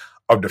purpose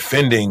of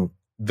defending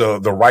the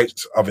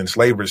rights of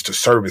enslavers to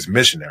serve as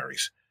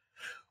missionaries.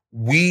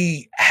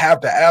 We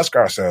have to ask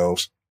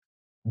ourselves,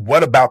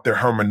 what about their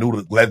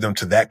hermeneutic led them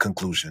to that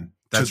conclusion?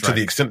 To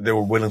the extent that they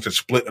were willing to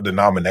split a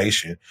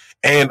denomination,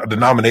 and a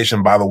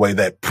denomination, by the way,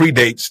 that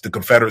predates the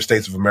Confederate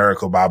States of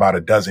America by about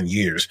a dozen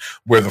years,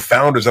 where the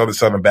founders of the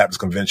Southern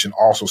Baptist Convention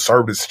also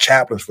served as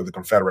chaplains for the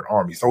Confederate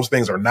armies. Those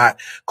things are not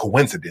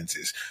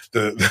coincidences.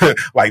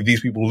 Like,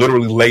 these people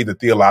literally laid the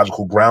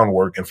theological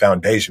groundwork and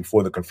foundation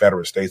for the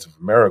Confederate States of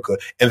America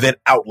and then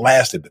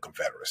outlasted the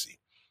Confederacy.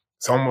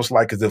 It's almost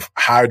like as if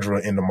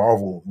Hydra in the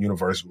Marvel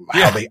universe,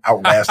 how they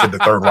outlasted the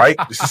Third Reich.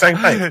 It's the same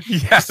thing.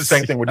 It's the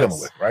same thing we're dealing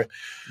with, right?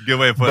 Good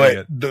way of putting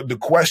it. The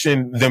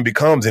question then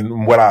becomes,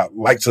 and what I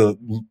like to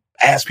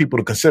ask people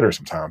to consider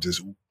sometimes is,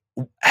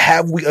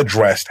 have we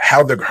addressed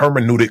how the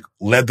hermeneutic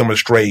led them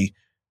astray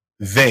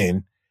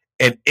then,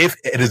 and if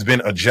it has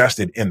been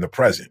adjusted in the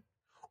present?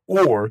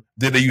 Or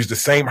did they use the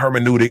same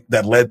hermeneutic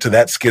that led to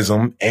that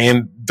schism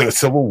and the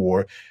Civil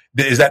War?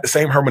 Is that the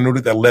same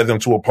hermeneutic that led them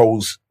to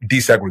oppose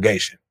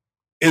desegregation?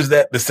 Is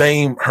that the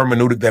same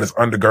hermeneutic that is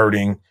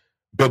undergirding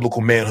biblical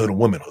manhood and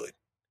womanhood?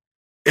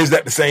 Is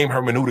that the same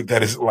hermeneutic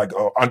that is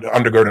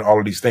undergirding all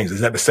of these things?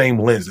 Is that the same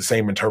lens, the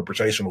same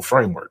interpretational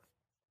framework?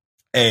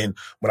 And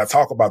when I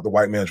talk about the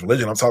white man's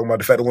religion, I'm talking about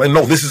the fact that,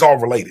 no, this is all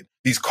related.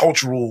 These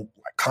cultural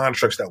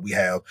constructs that we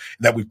have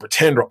that we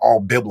pretend are all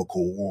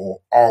biblical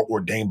or all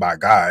ordained by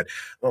God,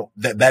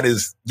 that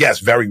is, yes,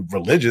 very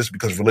religious,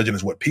 because religion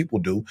is what people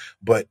do.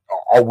 But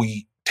are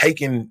we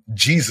taking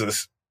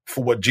Jesus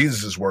for what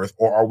Jesus is worth,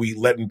 or are we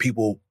letting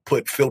people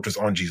put filters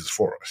on Jesus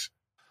for us?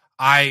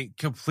 I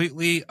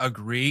completely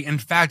agree. In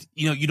fact,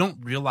 you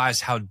don't realize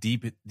how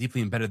deeply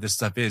embedded this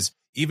stuff is.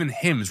 Even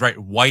hymns, right?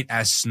 White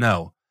as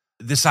snow.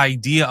 this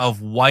idea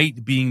of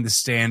white being the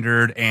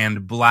standard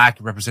and black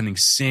representing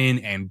sin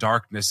and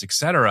darkness,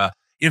 etc.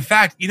 In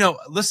fact,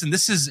 listen,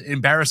 this is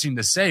embarrassing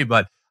to say,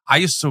 but I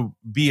used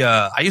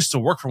to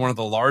work for one of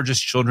the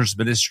largest children's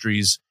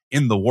ministries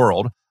in the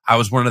world. I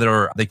was one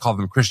of they call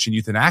them Christian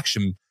Youth in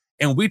Action.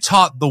 And we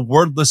taught the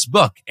wordless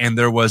book, and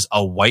there was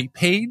a white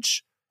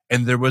page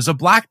and there was a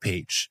black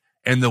page.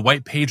 And the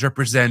white page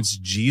represents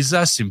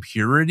Jesus and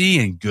purity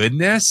and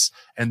goodness.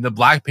 And the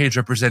black page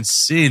represents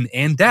sin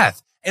and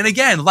death. And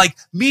again, like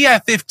me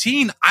at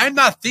 15, I'm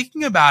not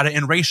thinking about it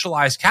in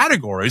racialized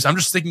categories. I'm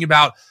just thinking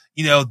about,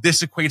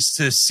 this equates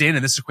to sin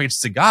and this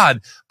equates to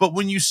God. But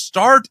when you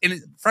start,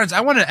 and friends,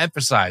 I want to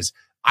emphasize,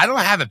 I don't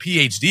have a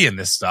PhD in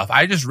this stuff.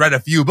 I just read a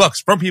few books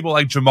from people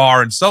like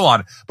Jamar and so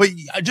on. But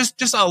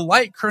just a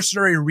light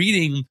cursory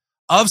reading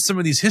of some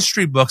of these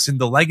history books and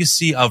the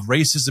legacy of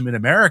racism in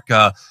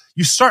America,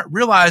 you start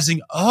realizing,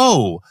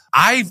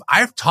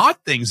 I've taught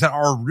things that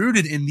are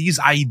rooted in these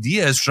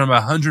ideas from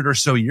 100 or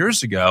so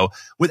years ago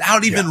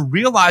without even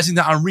realizing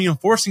that I'm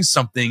reinforcing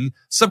something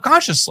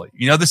subconsciously.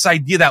 This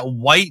idea that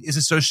white is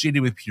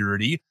associated with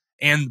purity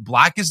and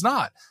black is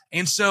not.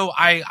 And so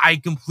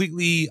I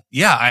completely,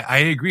 I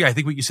agree. I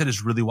think what you said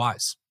is really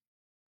wise.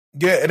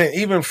 Yeah, and then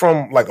even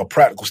from like a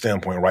practical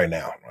standpoint right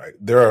now, right,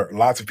 there are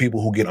lots of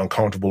people who get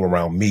uncomfortable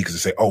around me because they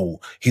say, oh,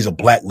 he's a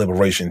black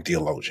liberation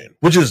theologian,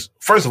 which is,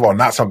 first of all,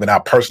 not something I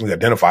personally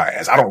identify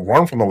as. I don't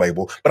run from the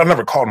label, but I've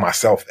never called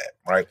myself that,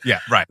 right? Yeah,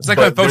 right. It's like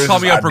when folks call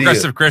me a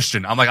progressive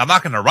Christian. I'm like, I'm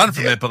not going to run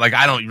from it, but like,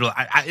 I don't really,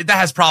 that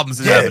has problems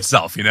in and of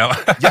itself, Yeah,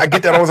 I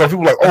get that all the time.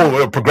 People are like,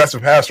 oh, a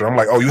progressive pastor. I'm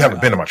like, oh, you haven't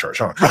been to my church,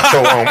 huh?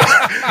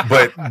 So,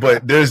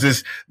 but there's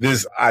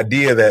this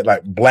idea that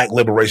like black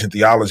liberation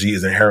theology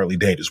is inherently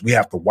dangerous. We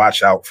have to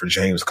watch out for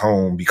James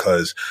Cone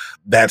because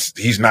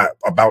he's not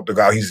about the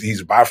God.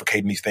 He's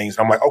bifurcating these things.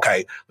 And I'm like,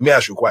 okay, let me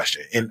ask you a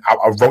question. And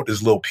I wrote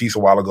this little piece a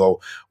while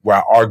ago where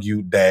I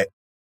argued that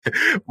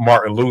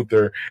Martin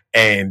Luther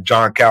and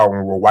John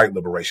Calvin were white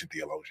liberation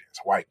theologians,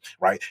 white,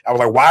 right? I was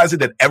like, why is it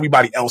that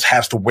everybody else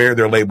has to wear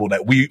their label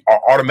that we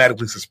are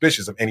automatically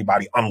suspicious of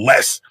anybody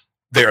unless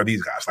they are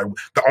these guys? Like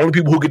the only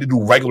people who get to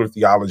do regular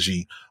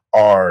theology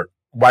are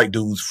white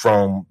dudes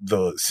from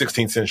the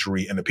 16th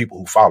century and the people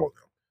who follow them.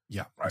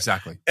 Yeah, right.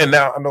 Exactly. And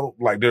now I know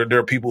like there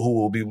are people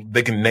who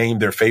they can name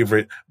their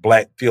favorite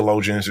black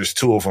theologians. There's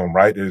two of them,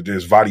 right?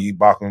 There's Vadi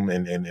Bakum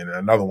and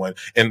another one.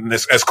 And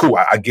that's cool.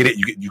 I get it.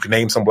 You can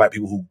name some black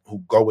people who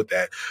go with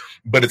that,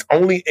 but it's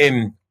only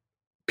in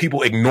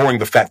people ignoring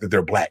the fact that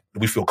they're black that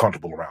we feel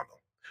comfortable around them.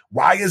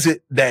 Why is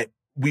it that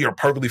we are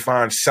perfectly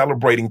fine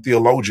celebrating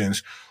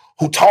theologians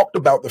who talked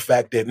about the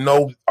fact that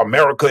no,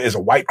 America is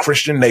a white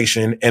Christian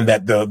nation and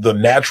that the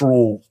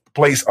natural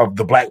place of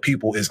the black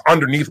people is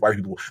underneath white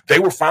people? They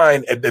were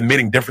fine at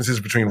admitting differences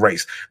between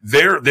race.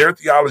 Their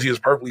theology is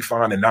perfectly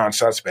fine and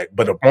non-suspect.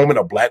 But the moment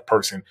a black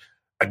person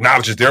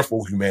acknowledges their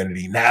full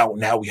humanity,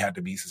 now we have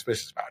to be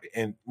suspicious about it.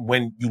 And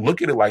when you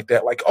look at it like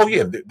that, like, oh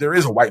yeah, there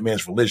is a white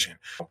man's religion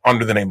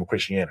under the name of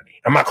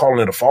Christianity. I'm not calling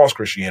it a false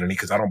Christianity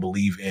because I don't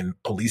believe in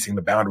policing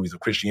the boundaries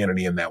of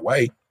Christianity in that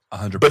way.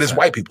 100%. But it's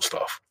white people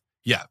stuff.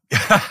 Yeah.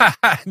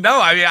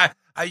 No, I mean,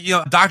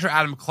 I Dr.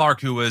 Adam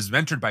Clark, who was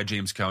mentored by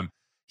James Cone,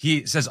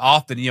 he says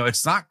often,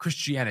 it's not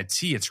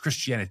Christianity, it's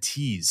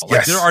Christianities.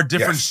 Like there are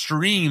different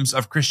streams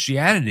of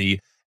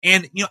Christianity.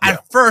 And,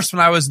 at first when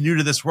I was new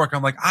to this work,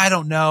 I'm like, I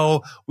don't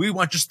know. We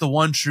want just the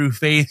one true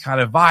faith kind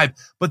of vibe.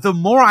 But the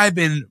more I've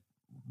been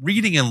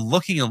reading and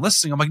looking and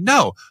listening, I'm like,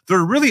 no,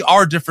 there really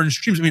are different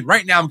streams. I mean,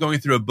 right now I'm going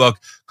through a book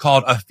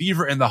called A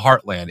Fever in the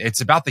Heartland.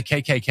 It's about the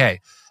KKK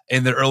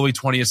in the early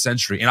 20th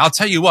century. And I'll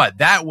tell you what,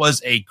 that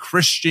was a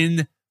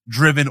Christian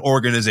driven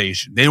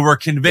organization. They were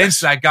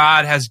convinced that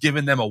God has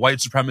given them a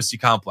white supremacy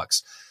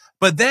complex.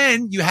 But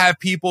then you have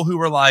people who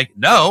were like,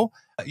 no,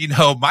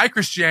 my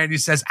Christianity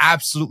says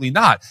absolutely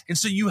not. And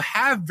so you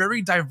have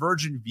very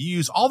divergent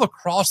views all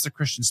across the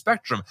Christian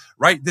spectrum,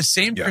 right? The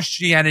same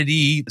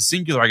Christianity,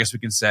 singular, I guess we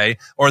can say,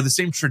 or the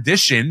same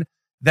tradition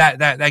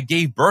that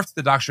gave birth to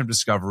the doctrine of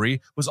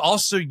discovery was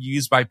also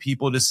used by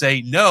people to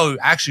say, no,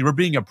 actually, we're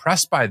being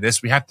oppressed by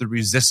this. We have to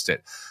resist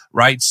it.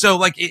 Right. So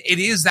like it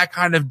is that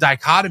kind of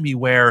dichotomy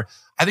where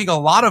I think a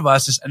lot of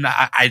us, and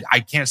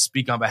I can't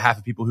speak on behalf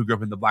of people who grew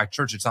up in the black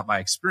church. It's not my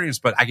experience,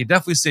 but I could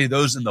definitely say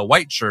those in the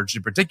white church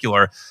in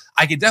particular,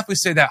 I could definitely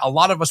say that a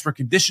lot of us were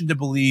conditioned to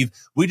believe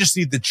we just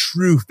need the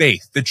true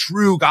faith, the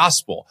true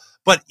gospel.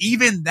 But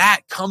even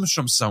that comes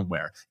from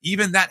somewhere.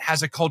 Even that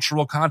has a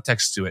cultural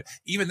context to it.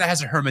 Even that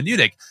has a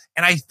hermeneutic.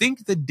 And I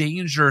think the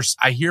dangers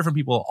I hear from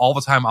people all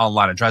the time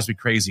online, it drives me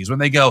crazy, is when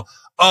they go,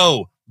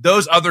 oh,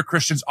 those other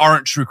Christians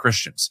aren't true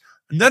Christians.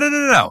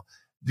 No.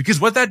 Because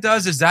what that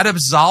does is that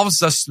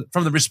absolves us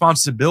from the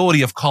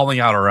responsibility of calling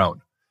out our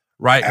own,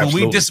 right?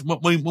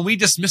 When we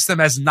dismiss them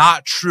as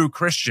not true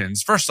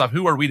Christians, first off,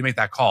 who are we to make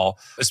that call,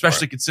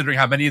 especially considering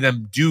how many of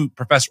them do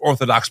profess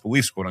orthodox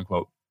beliefs, quote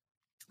unquote.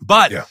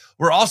 But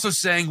we're also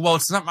saying, well,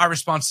 it's not my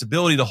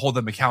responsibility to hold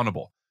them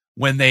accountable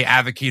when they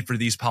advocate for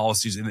these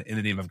policies in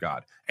the name of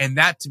God. And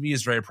that to me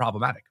is very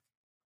problematic.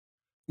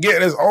 Yeah,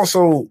 there's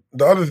also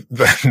the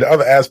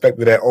other aspect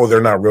of that. Oh,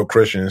 they're not real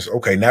Christians.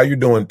 Okay, now you're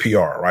doing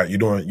PR, right? You're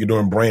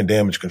doing brand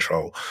damage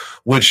control,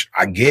 which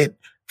I get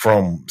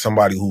from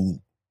somebody who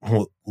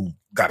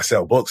got to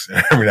sell books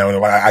every now and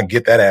then. Like, I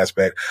get that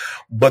aspect,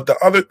 but the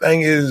other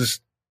thing is,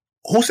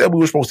 who said we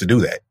were supposed to do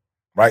that?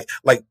 Right?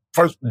 Like,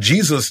 first,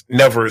 Jesus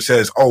never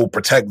says, oh,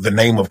 protect the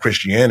name of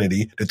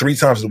Christianity. The 3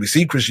 times that we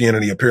see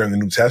Christianity appear in the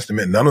New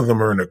Testament, none of them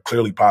are in a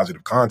clearly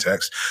positive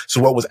context. So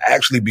what was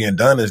actually being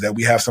done is that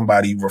we have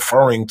somebody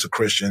referring to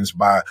Christians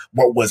by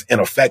what was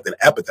in effect an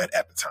epithet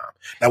at the time.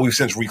 Now we've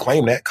since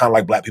reclaimed that, kind of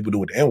like black people do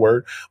with the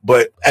N-word.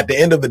 But at the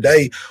end of the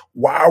day,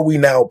 why are we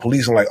now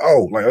policing like,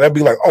 oh, like that'd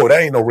be like, oh,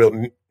 that ain't no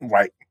real,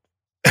 right?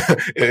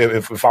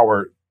 if I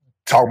were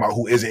talking about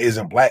who is and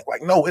isn't black.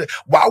 Like, no,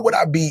 why would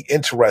I be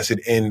interested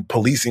in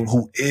policing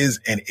who is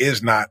and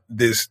is not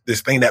this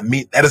thing that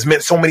has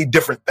meant so many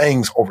different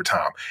things over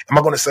time? Am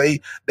I going to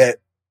say that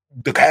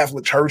the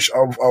Catholic Church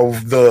of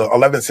the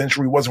 11th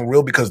century wasn't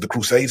real because the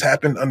Crusades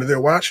happened under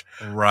their watch?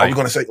 Right. Are we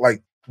going to say,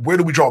 like, where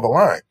do we draw the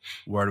line?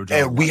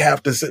 We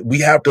have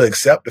to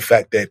accept the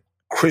fact that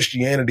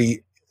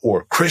Christianity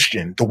or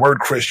Christian, the word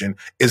Christian,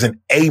 is an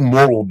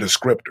amoral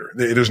descriptor.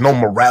 There's no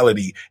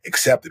morality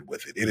accepted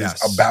with it. It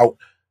is about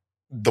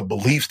the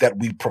beliefs that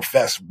we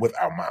profess with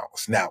our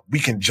mouths. Now, we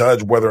can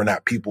judge whether or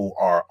not people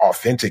are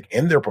authentic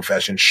in their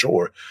profession,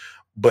 sure,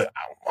 but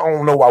I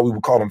don't know why we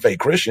would call them fake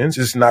Christians.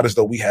 It's not as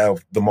though we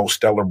have the most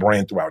stellar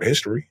brand throughout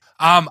history.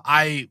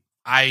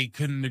 I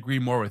couldn't agree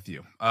more with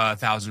you,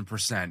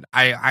 1,000%.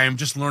 I am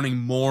just learning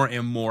more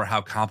and more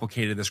how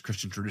complicated this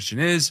Christian tradition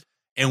is,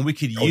 and we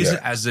could use it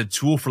as a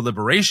tool for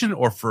liberation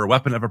or for a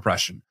weapon of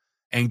oppression.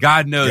 And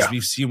God knows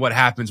we've seen what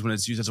happens when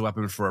it's used as a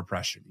weapon for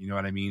oppression. You know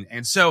what I mean?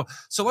 And so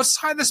let's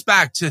tie this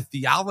back to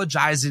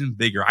Theologizin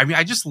Bigger. I mean,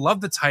 I just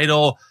love the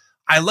title.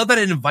 I love that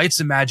it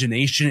invites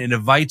imagination, it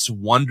invites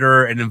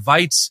wonder, it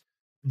invites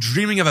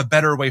dreaming of a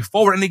better way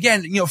forward. And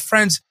again, you know,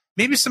 friends,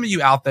 maybe some of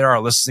you out there are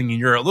listening and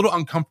you're a little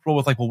uncomfortable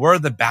with like, well, where are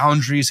the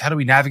boundaries? How do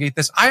we navigate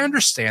this? I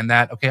understand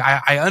that. Okay.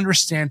 I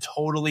understand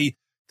totally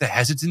the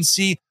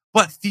hesitancy,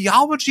 but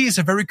theology is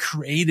a very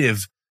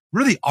creative,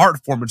 really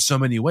art form in so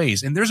many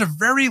ways. And there's a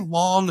very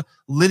long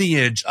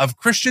lineage of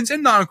Christians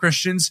and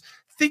non-Christians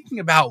thinking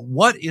about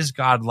what is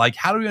God like?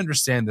 How do we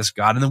understand this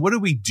God? And then what do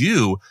we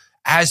do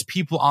as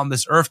people on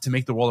this earth to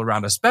make the world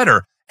around us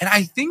better? And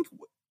I think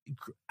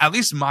at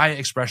least my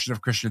expression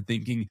of Christian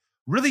thinking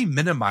really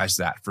minimized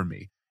that for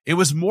me. It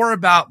was more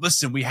about,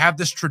 listen, we have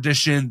this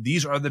tradition.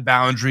 These are the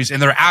boundaries,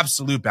 and they're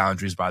absolute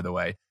boundaries, by the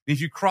way. And if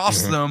you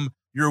cross them,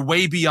 you're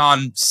way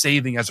beyond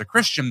saving as a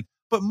Christian.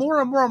 But more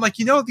and more, I'm like,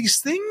 you know,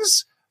 these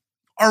things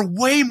are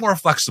way more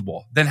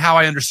flexible than how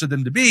I understood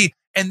them to be.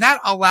 And that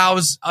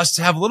allows us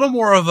to have a little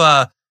more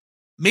of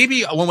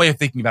maybe one way of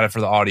thinking about it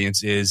for the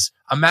audience is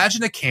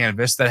imagine a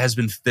canvas that has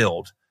been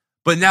filled,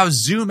 but now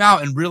zoom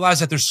out and realize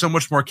that there's so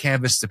much more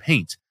canvas to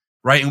paint,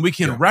 right? And we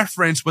can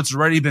reference what's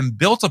already been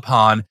built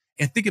upon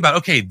and think about,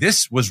 okay,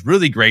 this was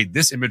really great.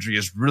 This imagery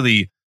is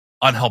really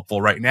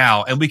unhelpful right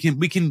now. And we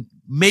can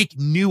make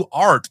new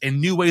art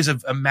and new ways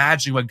of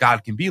imagining what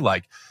God can be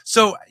like.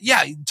 So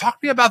yeah, talk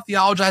to me about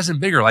Theologizin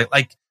Bigger.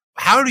 Like,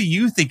 how do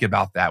you think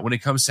about that when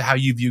it comes to how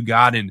you view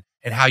God and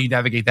how you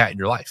navigate that in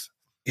your life?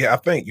 Yeah, I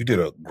think you did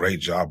a great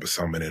job of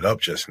summing it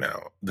up just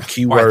now. The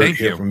key word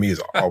here for me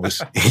is always,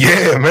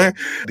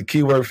 the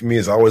key word for me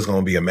is always going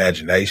to be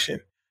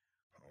imagination.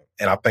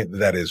 And I think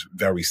that is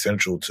very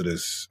central to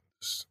this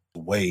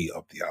way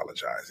of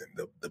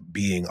theologizing. The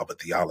being of a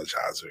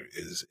theologizer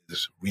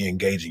is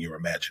re-engaging your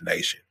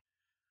imagination.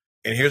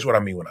 And here's what I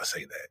mean when I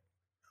say that.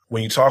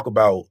 When you talk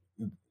about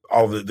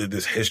all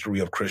this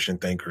history of Christian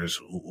thinkers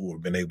who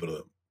have been able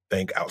to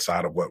think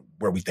outside of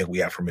where we think we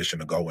have permission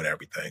to go and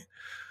everything,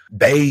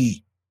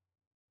 they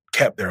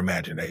kept their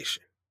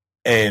imagination.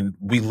 And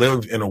we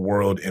live in a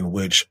world in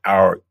which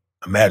our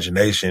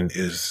imagination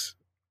is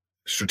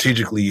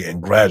strategically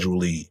and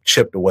gradually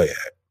chipped away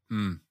at.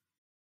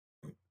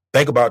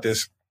 Think about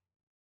this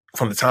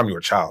from the time you were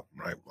a child,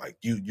 right? Like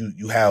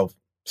you have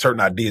certain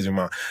ideas in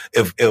mind.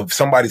 If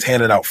somebody's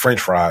handing out French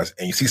fries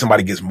and you see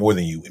somebody gets more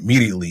than you,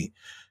 immediately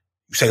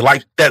you say,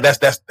 like,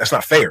 that's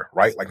not fair,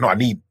 right? Like, no, I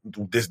need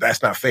this.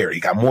 That's not fair.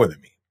 He got more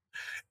than me.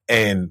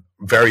 And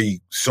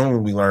very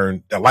soon we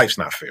learn that life's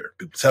not fair.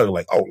 People tell you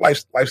like, oh,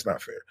 life's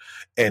not fair.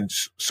 And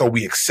so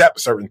we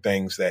accept certain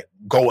things that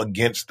go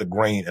against the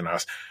grain in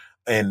us.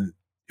 And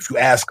if you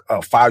ask a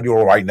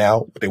 5-year-old right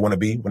now what they want to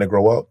be when they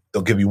grow up,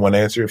 they'll give you one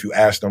answer. If you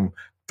ask them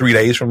 3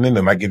 days from then,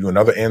 they might give you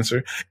another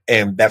answer.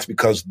 And that's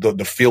because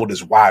the field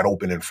is wide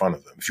open in front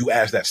of them. If you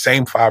ask that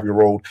same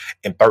 5-year-old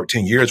in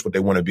 13 years what they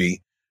want to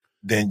be,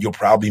 then you'll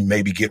probably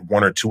maybe get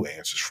 1 or 2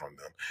 answers from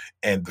them.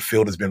 And the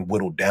field has been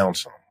whittled down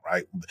some,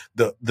 right?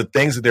 The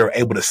things that they're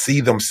able to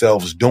see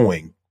themselves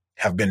doing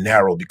have been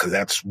narrowed because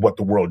that's what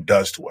the world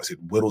does to us. It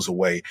whittles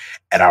away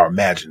at our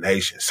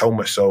imagination, so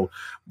much so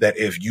that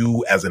if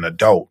you as an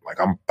adult,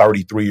 like I'm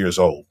 33 years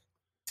old,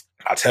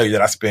 I'll tell you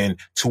that I spend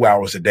 2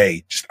 hours a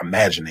day just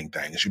imagining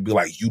things. You'd be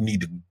like, you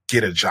need to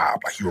get a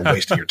job, like you were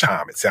wasting your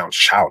time. It sounds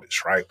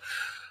childish, right?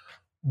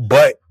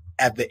 But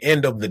at the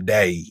end of the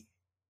day,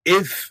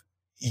 if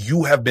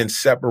you have been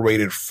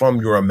separated from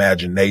your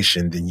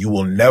imagination, then you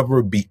will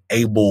never be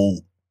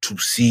able to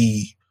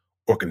see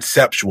or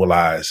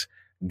conceptualize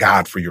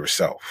God for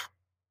yourself.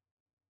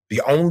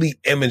 The only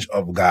image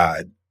of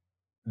God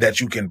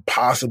that you can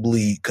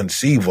possibly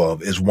conceive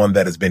of is one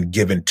that has been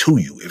given to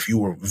you if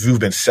you've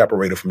been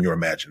separated from your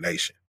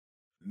imagination.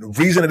 The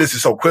reason that this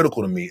is so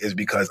critical to me is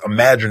because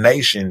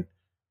imagination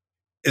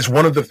is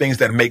one of the things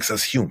that makes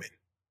us human.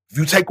 If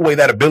you take away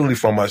that ability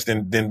from us,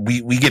 then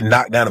we get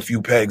knocked down a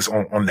few pegs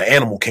on the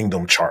animal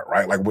kingdom chart,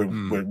 right? Like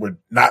we're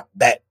not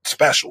that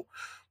special.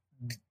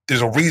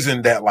 There's a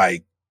reason that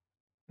like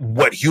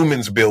what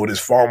humans build is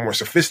far more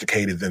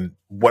sophisticated than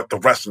what the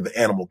rest of the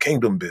animal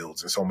kingdom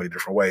builds in so many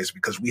different ways,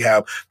 because we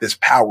have this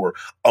power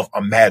of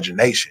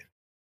imagination.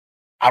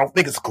 I don't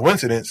think it's a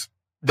coincidence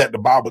that the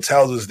Bible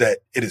tells us that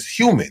it is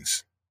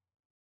humans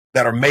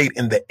that are made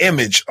in the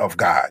image of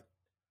God,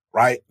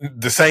 right?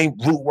 The same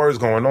root words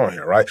going on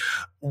here, right?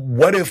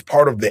 What if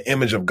part of the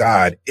image of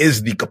God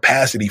is the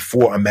capacity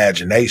for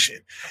imagination?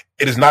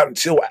 It is not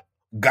until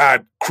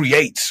God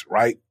creates,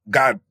 right?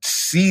 God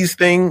sees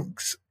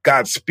things,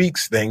 God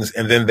speaks things,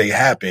 and then they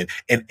happen.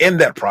 And in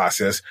that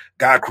process,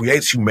 God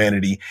creates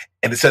humanity,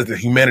 and it says that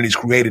humanity is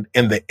created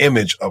in the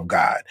image of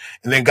God.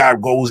 And then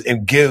God goes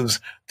and gives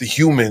the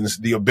humans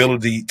the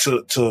ability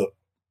to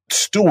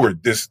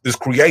steward this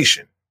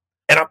creation.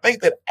 And I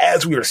think that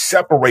as we are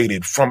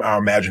separated from our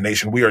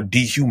imagination, we are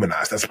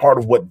dehumanized. That's part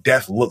of what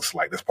death looks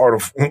like. That's part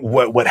of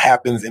what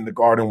happens in the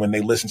garden when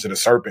they listen to the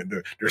serpent.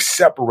 They're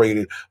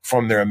separated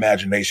from their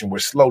imagination. We're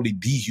slowly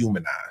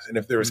dehumanized. And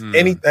if there is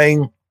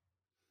anything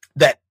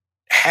that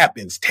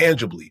happens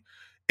tangibly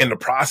in the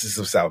process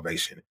of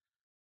salvation,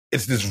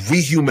 it's this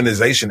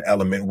rehumanization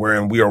element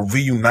wherein we are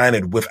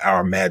reunited with our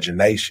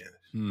imagination.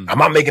 I'm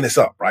not making this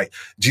up, right?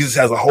 Jesus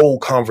has a whole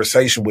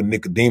conversation with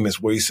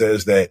Nicodemus where he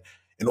says that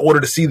in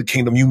order to see the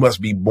kingdom, you must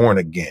be born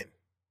again.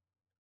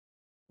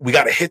 We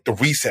got to hit the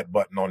reset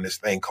button on this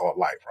thing called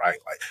life, right?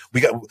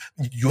 Like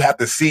you have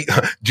to see,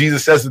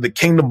 Jesus says that the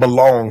kingdom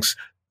belongs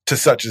to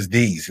such as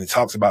these. And he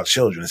talks about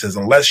children. It says,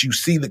 unless you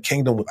see the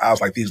kingdom with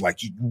eyes like these,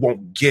 like you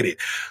won't get it.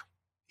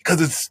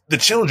 Because it's the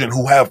children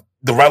who have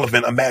the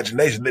relevant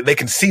imagination. They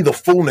can see the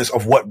fullness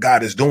of what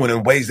God is doing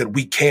in ways that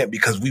we can't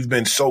because we've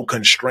been so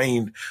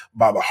constrained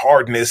by the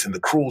hardness and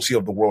the cruelty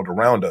of the world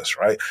around us,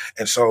 right?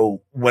 And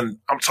so when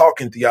I'm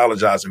talking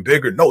theologizing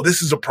bigger, no,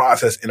 this is a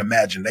process in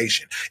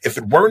imagination. If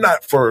it were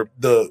not for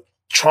the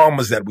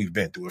traumas that we've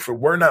been through, if it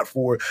were not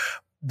for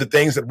the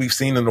things that we've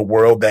seen in the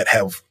world that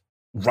have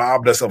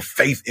robbed us of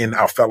faith in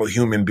our fellow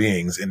human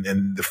beings and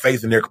the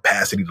faith in their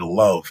capacity to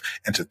love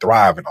and to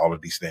thrive in all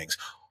of these things,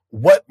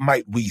 what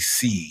might we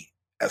see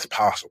as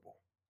possible?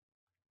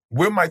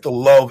 Where might the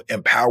love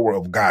and power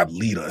of God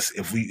lead us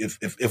if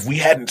we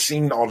hadn't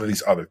seen all of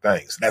these other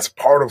things? That's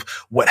part of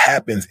what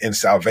happens in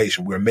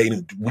salvation.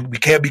 We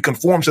can't be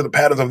conformed to the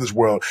patterns of this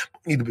world.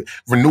 We need to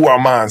renew our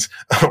minds,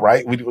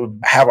 right? We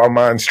have our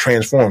minds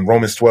transformed.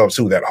 Romans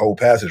 12:2, that whole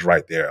passage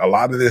right there. A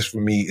lot of this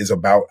for me is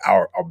about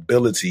our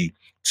ability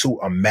to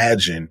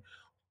imagine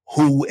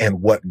who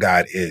and what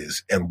God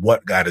is and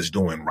what God is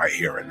doing right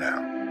here and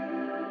now.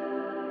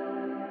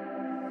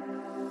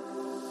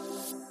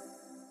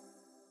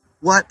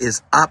 What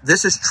is up?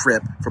 This is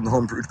Trip from the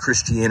Homebrewed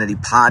Christianity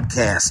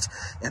podcast,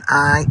 and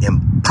I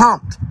am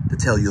pumped to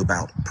tell you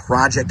about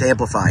Project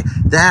Amplify.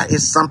 That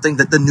is something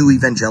that the new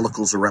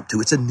evangelicals are up to.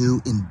 It's a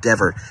new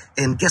endeavor.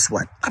 And guess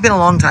what? I've been a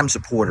longtime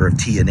supporter of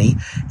T&E,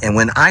 and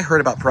when I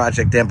heard about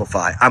Project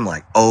Amplify, I'm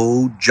like,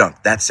 oh,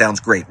 junk. That sounds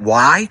great.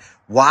 Why?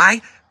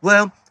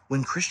 Well,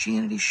 when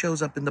Christianity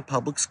shows up in the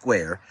public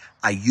square,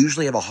 I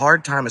usually have a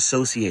hard time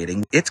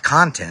associating its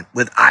content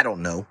with, I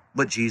don't know,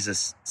 what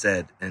Jesus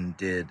said and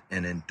did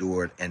and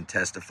endured and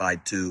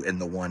testified to in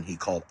the one he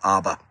called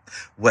Abba.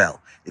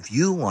 Well, if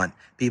you want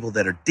people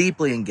that are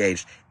deeply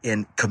engaged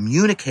in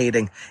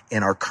communicating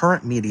in our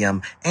current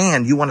medium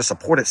and you want to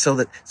support it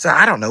so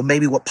I don't know,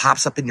 maybe what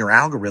pops up in your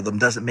algorithm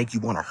doesn't make you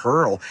want to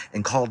hurl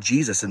and call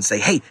Jesus and say,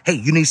 hey,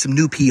 you need some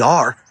new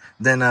PR,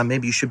 then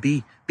maybe you should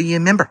be a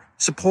member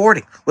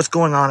supporting what's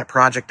going on at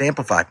Project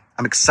Amplify.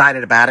 I'm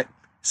excited about it,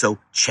 so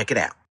check it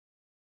out.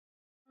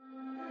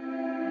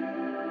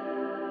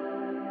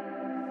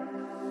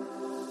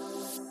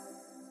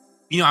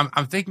 You know,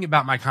 I'm thinking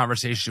about my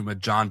conversation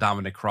with John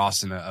Dominic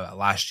Crossan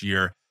last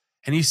year,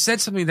 and he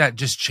said something that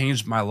just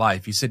changed my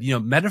life. He said,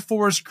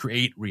 metaphors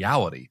create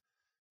reality.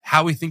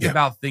 How we think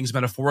about things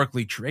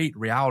metaphorically create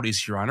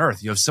realities here on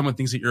earth. If someone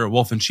thinks that you're a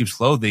wolf in sheep's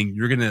clothing,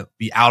 you're going to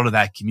be out of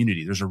that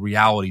community. There's a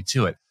reality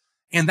to it.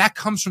 And that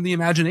comes from the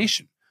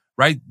imagination,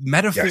 right?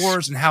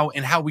 Metaphors and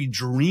how we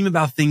dream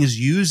about things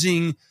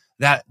using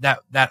that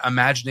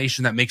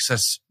imagination that makes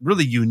us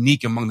really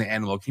unique among the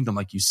animal kingdom,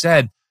 like you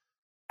said,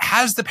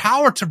 has the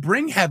power to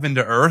bring heaven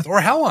to earth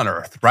or hell on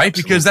earth, right?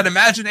 Absolutely. Because that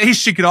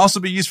imagination can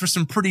also be used for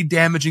some pretty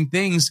damaging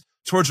things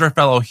towards our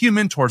fellow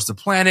human, towards the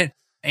planet,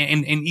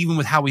 and even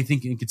with how we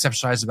think and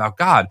conceptualize about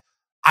God.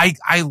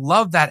 I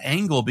love that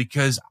angle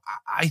because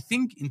I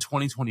think in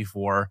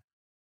 2024,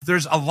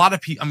 there's a lot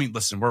of people. I mean,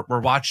 listen, we're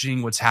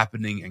watching what's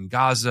happening in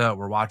Gaza.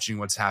 We're watching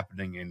what's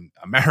happening in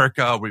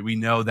America. We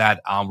know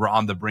that we're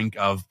on the brink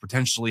of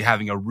potentially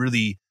having a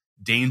really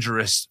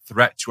dangerous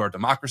threat to our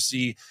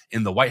democracy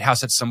in the White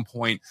House at some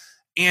point.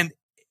 And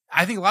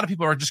I think a lot of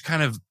people are just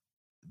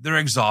they're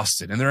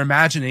exhausted and their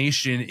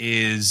imagination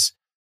is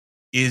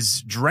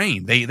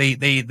drained.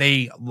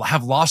 They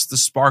have lost the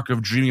spark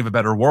of dreaming of a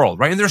better world,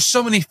 right? And there's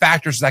so many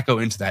factors that go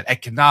into that: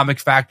 economic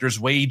factors,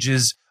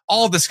 wages,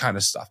 all this kind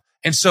of stuff.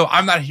 And so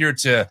I'm not here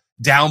to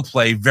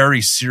downplay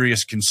very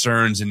serious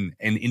concerns and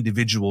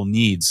individual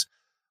needs.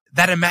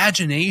 That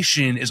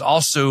imagination is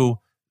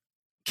also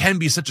can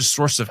be such a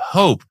source of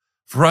hope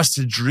for us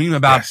to dream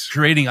about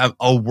creating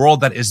a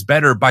world that is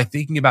better by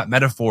thinking about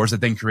metaphors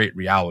that then create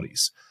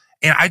realities.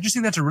 And I just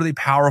think that's a really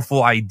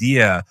powerful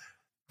idea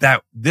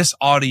that this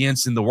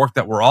audience and the work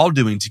that we're all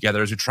doing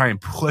together as we try and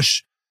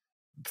push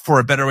for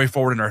a better way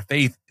forward in our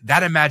faith,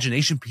 that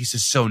imagination piece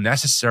is so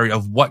necessary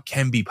of what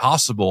can be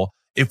possible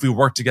if we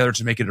work together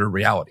to make it a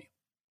reality.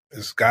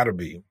 It's got to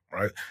be,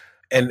 right?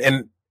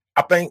 And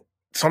I think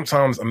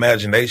sometimes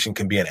imagination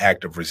can be an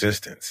act of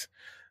resistance.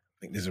 I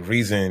think there's a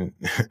reason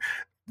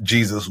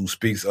Jesus, who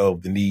speaks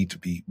of the need to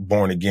be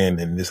born again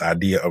and this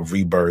idea of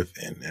rebirth,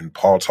 and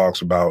Paul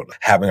talks about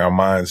having our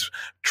minds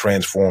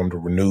transformed or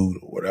renewed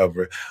or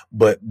whatever.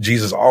 But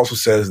Jesus also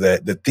says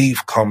that the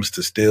thief comes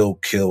to steal,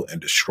 kill, and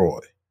destroy,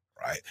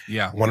 right?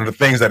 Yeah. One of the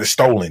things that is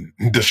stolen,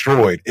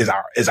 destroyed, is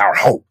our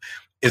hope.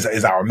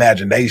 Is our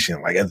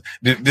imagination. Like,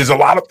 there's a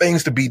lot of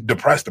things to be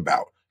depressed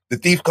about. The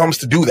thief comes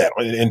to do that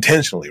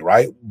intentionally,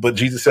 right? But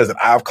Jesus says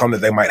that I've come that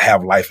they might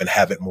have life and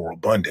have it more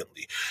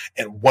abundantly.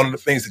 And one of the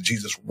things that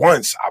Jesus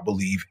wants, I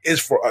believe, is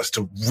for us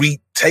to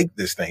retake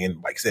this thing. And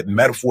like I said,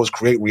 metaphors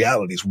create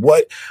realities.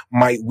 What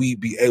might we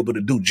be able to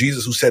do?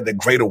 Jesus, who said that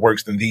greater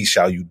works than these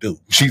shall you do.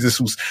 Jesus,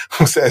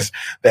 who says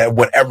that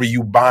whatever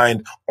you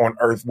bind on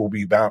earth will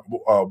be bound,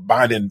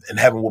 bind in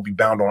heaven will be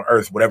bound on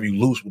earth. Whatever you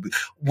loose will be.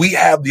 We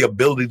have the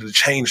ability to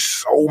change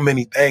so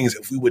many things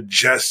if we would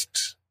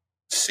just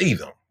see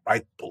them.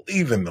 Right?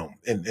 Believe in them.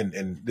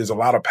 And there's a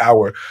lot of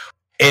power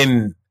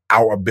in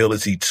our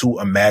ability to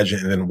imagine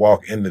and then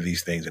walk into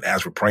these things. And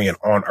as we're praying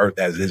on earth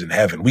as it is in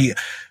heaven, we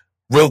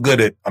real good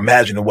at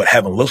imagining what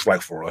heaven looks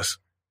like for us.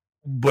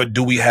 But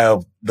do we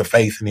have the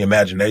faith and the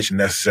imagination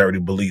necessary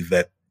to believe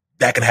that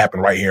that can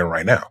happen right here and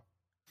right now?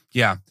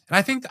 Yeah. And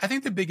I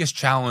think the biggest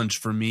challenge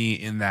for me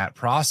in that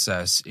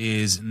process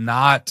is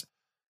not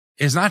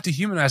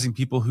dehumanizing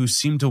people who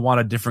seem to want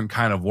a different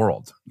kind of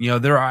world.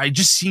 It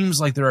just seems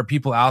like there are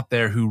people out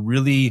there who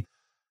really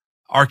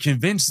are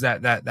convinced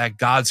that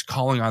God's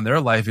calling on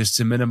their life is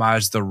to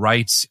minimize the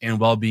rights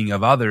and well-being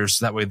of others,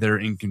 so that way they're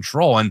in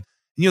control. And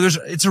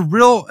it's a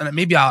real, and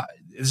maybe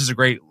this is a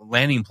great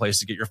landing place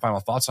to get your final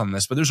thoughts on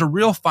this, but there's a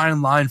real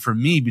fine line for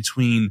me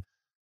between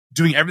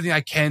doing everything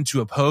I can to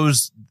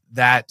oppose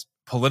that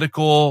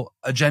political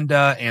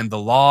agenda and the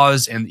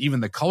laws and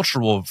even the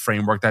cultural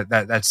framework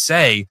that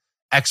say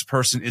X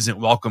person isn't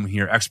welcome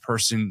here, X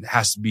person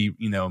has to be,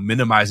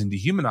 minimized and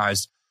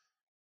dehumanized,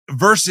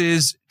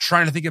 versus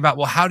trying to think about,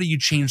 well, how do you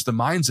change the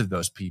minds of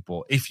those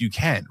people if you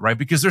can, right?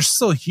 Because they're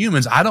still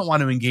humans. I don't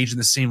want to engage in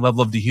the same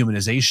level of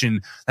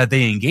dehumanization that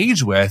they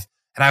engage with.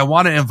 And I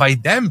want to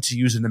invite them to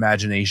use an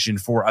imagination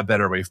for a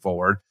better way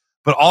forward.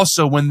 But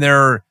also when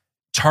they're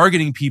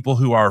targeting people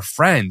who are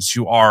friends,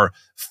 who are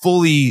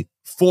fully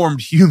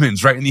formed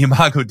humans, right, in the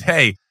Imago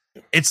Dei,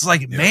 it's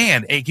like,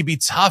 man, it can be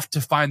tough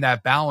to find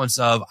that balance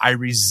of I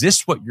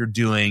resist what you're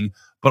doing,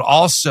 but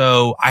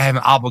also I have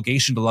an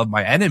obligation to love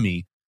my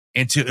enemy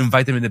and to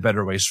invite them into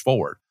better ways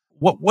forward.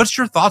 What's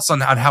your thoughts on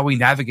how we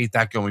navigate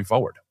that going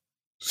forward?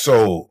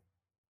 So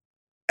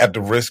at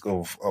the risk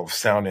of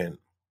sounding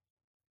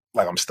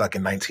like I'm stuck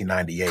in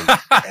 1998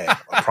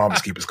 at a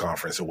Promise Keepers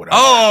conference or whatever.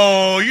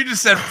 Oh, you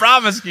just said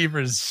Promise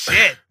Keepers.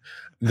 Shit.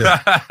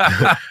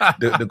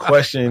 The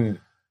question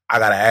I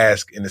got to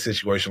ask in a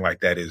situation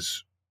like that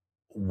is,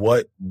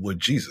 what would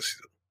Jesus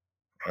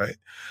do? Right.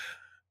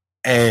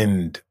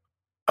 And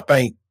I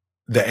think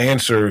the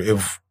answer,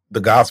 if the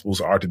Gospels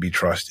are to be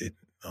trusted,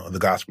 the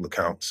Gospel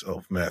accounts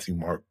of Matthew,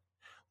 Mark,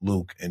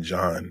 Luke, and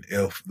John,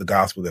 if the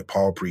gospel that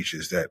Paul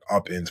preaches that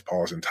upends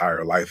Paul's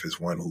entire life is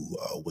one who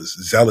was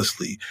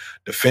zealously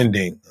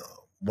defending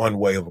one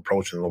way of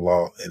approaching the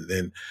law and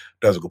then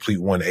does a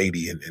complete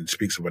 180 and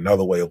speaks of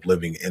another way of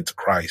living into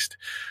Christ,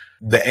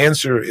 the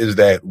answer is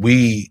that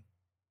we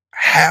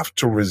have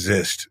to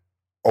resist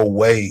a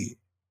way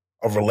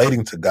of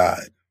relating to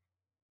God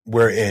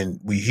wherein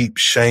we heap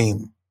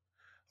shame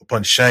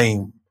upon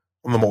shame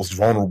on the most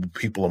vulnerable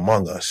people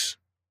among us,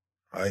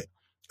 right?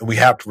 And we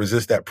have to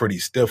resist that pretty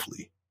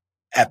stiffly.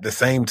 At the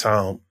same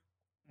time,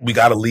 we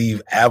got to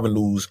leave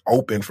avenues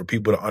open for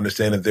people to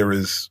understand that there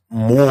is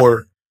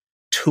more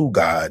to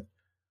God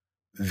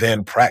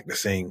than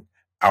practicing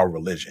our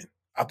religion.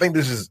 I think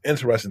this is an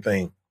interesting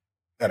thing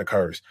that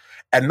occurs.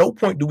 At no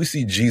point do we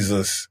see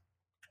Jesus,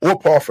 or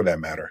Paul for that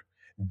matter,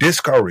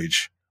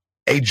 discourage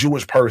a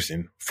Jewish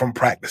person from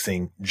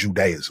practicing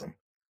Judaism.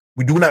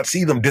 We do not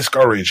see them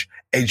discourage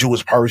a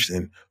Jewish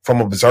person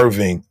from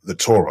observing the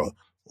Torah.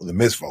 the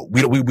misvote.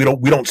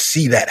 We don't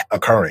see that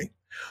occurring.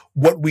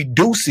 What we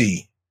do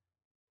see,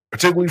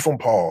 particularly from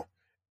Paul,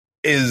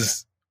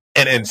 is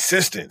an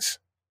insistence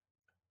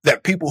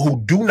that people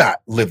who do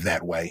not live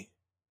that way,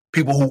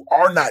 people who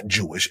are not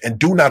Jewish and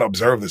do not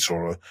observe the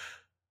Torah,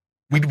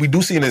 we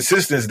do see an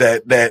insistence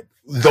that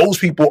those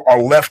people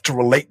are left to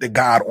relate to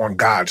God on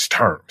God's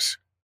terms.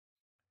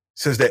 It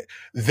says that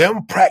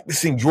them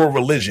practicing your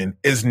religion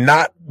is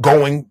not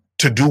going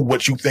to do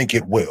what you think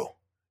it will.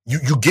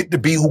 You get to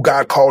be who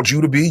God called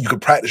you to be. You can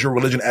practice your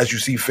religion as you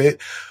see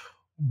fit,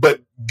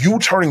 but you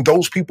turning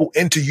those people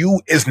into you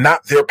is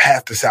not their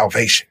path to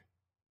salvation.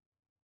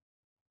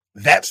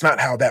 That's not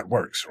how that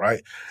works,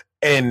 right?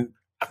 And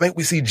I think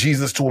we see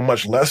Jesus to a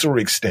much lesser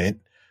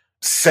extent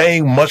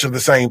saying much of the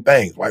same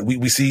thing. Like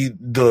we see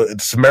the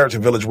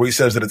Samaritan village where he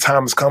says that a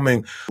time is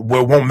coming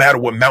where it won't matter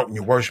what mountain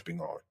you're worshiping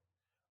on.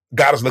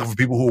 God is looking for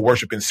people who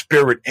worship in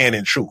spirit and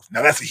in truth.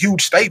 Now that's a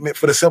huge statement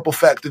for the simple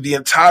fact that the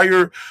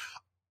entire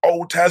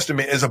Old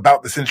Testament is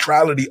about the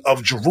centrality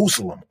of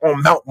Jerusalem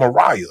on Mount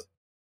Moriah.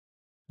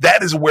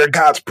 That is where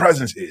God's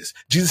presence is.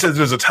 Jesus says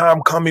there's a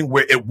time coming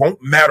where it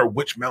won't matter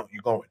which mountain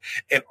you're going.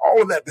 And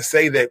all of that to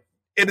say that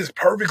it is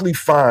perfectly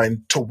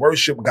fine to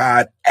worship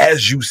God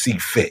as you see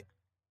fit.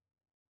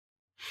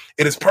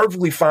 It is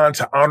perfectly fine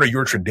to honor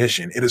your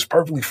tradition. It is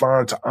perfectly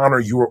fine to honor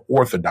your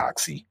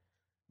orthodoxy.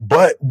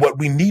 But what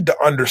we need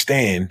to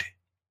understand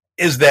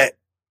is that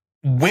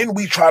when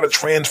we try to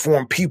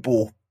transform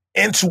people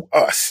into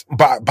us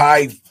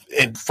by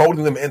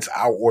folding them into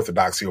our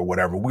orthodoxy or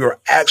whatever, we are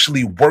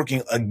actually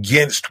working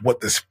against what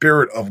the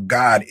Spirit of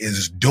God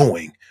is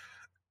doing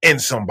in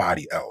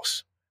somebody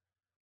else.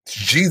 It's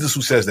Jesus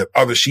who says that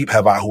other sheep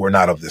have I who are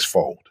not of this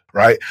fold,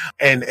 right?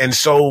 And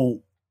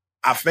so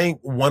I think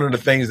one of the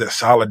things that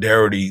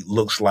solidarity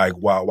looks like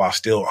while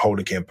still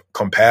holding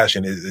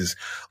compassion is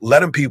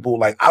letting people,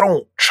 like, I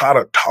don't try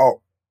to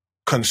talk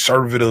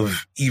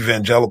conservative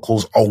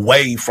evangelicals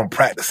away from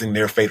practicing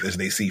their faith as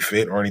they see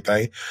fit or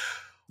anything.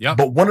 Yeah.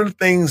 But one of the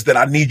things that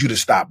I need you to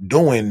stop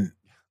doing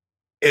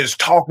is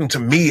talking to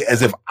me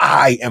as if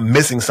I am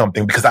missing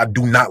something because I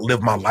do not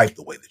live my life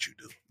the way that you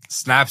do.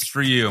 Snaps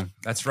for you.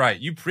 That's right.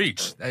 You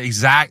preach.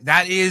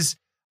 That is,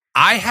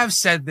 I have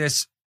said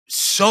this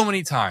so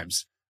many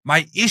times.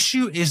 My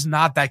issue is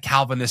not that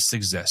Calvinists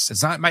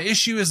exist. My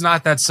issue is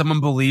not that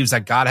someone believes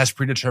that God has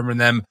predetermined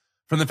them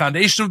from the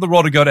foundation of the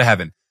world to go to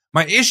heaven.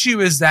 My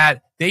issue is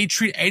that they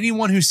treat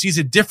anyone who sees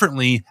it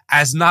differently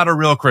as not a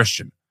real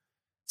Christian.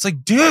 It's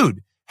like,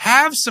 dude,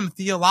 have some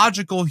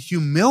theological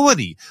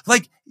humility.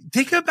 Like,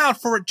 think about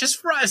for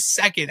a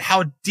second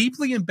how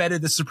deeply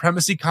embedded the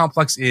supremacy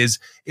complex is,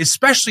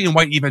 especially in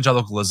white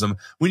evangelicalism,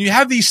 when you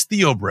have these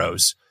theo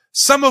bros,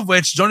 some of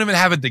which don't even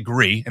have a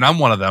degree, and I'm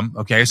one of them,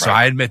 okay, so right.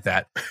 I admit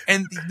that.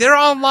 And they're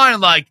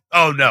online like,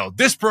 oh no,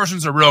 this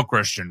person's a real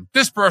Christian.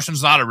 This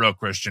person's not a real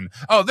Christian.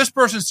 Oh, this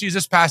person sees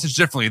this passage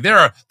differently.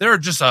 They're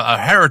just a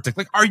heretic.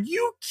 Like, are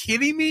you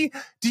kidding me?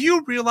 Do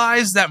you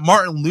realize that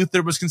Martin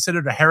Luther was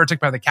considered a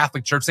heretic by the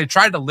Catholic Church? They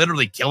tried to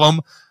literally kill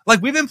him.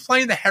 Like, we've been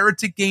playing the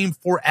heretic game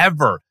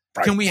forever.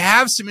 Right. Can we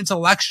have some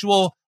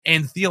intellectual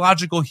and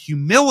theological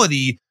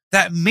humility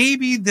that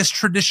maybe this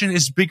tradition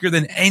is bigger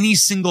than any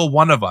single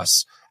one of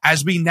us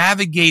as we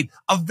navigate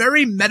a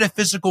very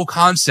metaphysical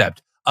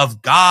concept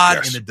of God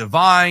and the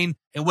divine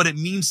and what it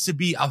means to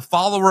be a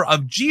follower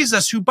of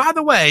Jesus, who, by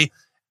the way,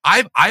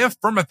 I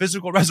affirm a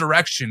physical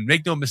resurrection,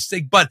 make no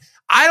mistake, but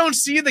I don't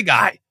see the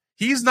guy.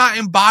 He's not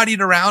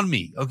embodied around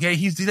me, okay?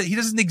 He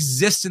doesn't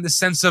exist in the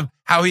sense of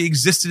how he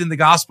existed in the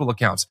gospel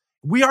accounts.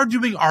 We are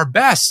doing our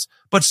best,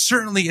 but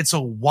certainly it's a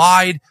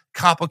wide,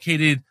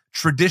 complicated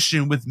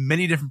tradition with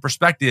many different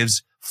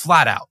perspectives,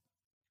 flat out.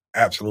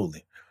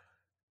 Absolutely.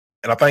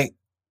 And I think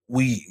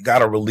we got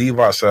to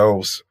relieve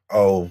ourselves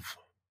of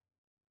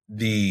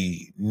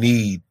the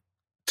need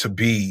to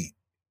be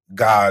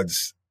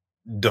God's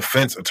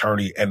defense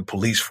attorney and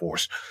police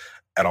force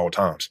at all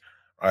times,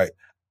 right?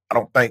 I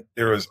don't think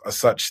there is a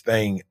such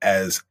thing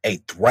as a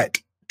threat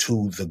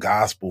to the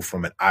gospel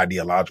from an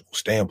ideological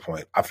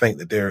standpoint. I think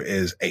that there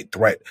is a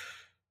threat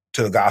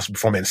to the gospel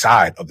from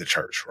inside of the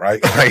church, right?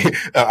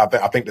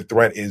 I think the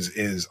threat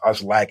is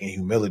us lacking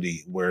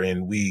humility,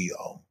 wherein we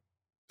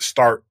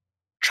start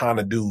trying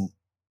to do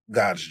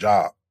God's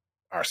job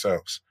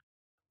ourselves.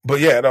 But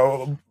yeah,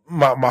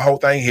 my whole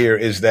thing here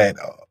is that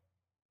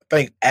I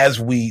think as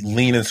we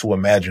lean into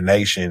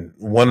imagination,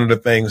 one of the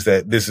things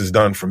that this has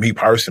done for me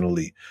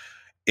personally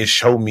is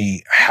show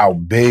me how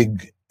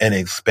big and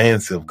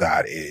expansive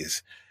God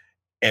is.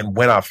 And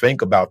when I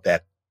think about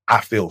that,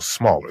 I feel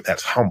smaller.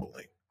 That's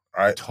humbling,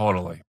 right?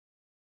 Totally.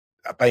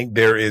 I think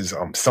there is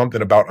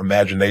something about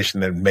imagination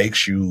that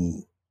makes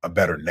you a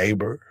better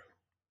neighbor,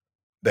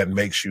 that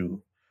makes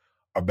you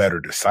a better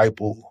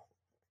disciple,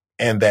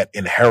 and that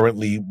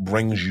inherently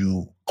brings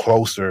you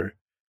closer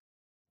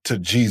to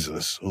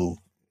Jesus, who,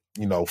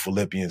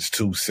 Philippians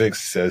 2:6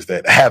 says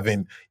that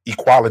having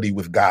equality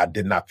with God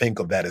did not think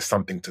of that as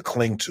something to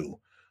cling to,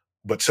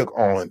 but took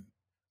on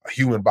a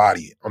human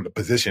body on the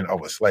position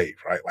of a slave,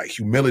 right? Like,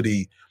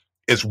 humility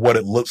is what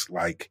it looks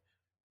like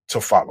to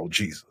follow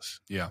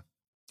Jesus. Yeah.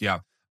 Yeah.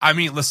 I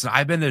mean, listen,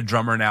 I've been a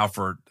drummer now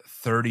for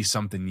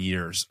 30-something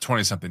years,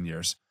 20-something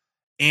years.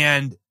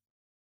 And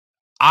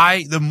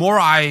the more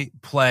I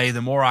play,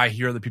 the more I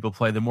hear other people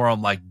play, the more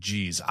I'm like,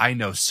 geez, I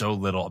know so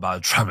little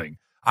about drumming.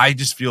 I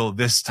just feel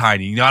this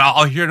tiny. You know,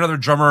 I'll hear another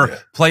drummer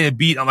play a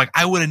beat. I'm like,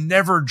 I would have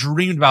never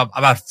dreamed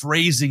about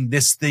phrasing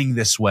this thing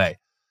this way.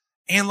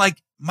 And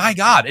like, my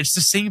God, it's the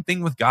same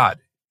thing with God.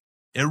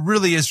 It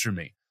really is for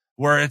me,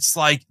 where it's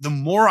like the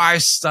more I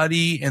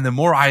study and the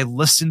more I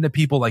listen to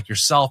people like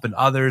yourself and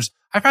others,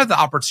 I've had the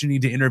opportunity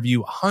to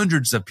interview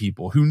hundreds of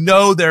people who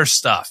know their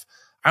stuff.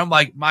 I'm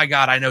like, my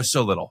God, I know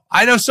so little.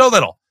 I know so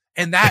little.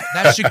 And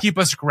that should keep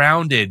us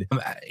grounded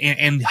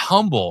and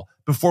humble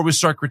before we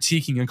start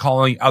critiquing and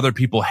calling other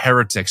people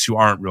heretics who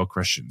aren't real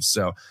Christians.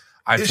 So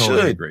I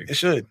totally agree. It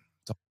should.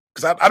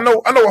 Because I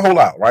know a whole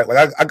lot, right?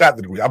 Like I got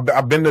the degree.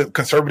 I've been to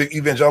conservative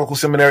evangelical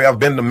seminary. I've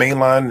been to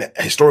mainline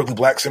historically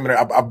black seminary.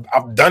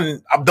 I've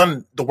done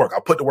the work. I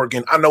put the work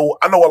in. I know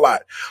a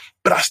lot,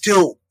 but I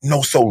still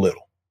know so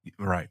little.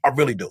 Right. I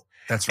really do.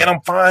 That's right. And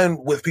I'm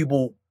fine with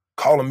people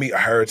calling me a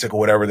heretic or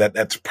whatever.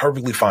 That's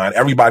perfectly fine.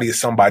 Everybody is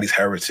somebody's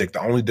heretic.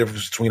 The only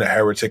difference between a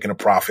heretic and a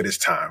prophet is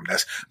time.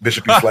 That's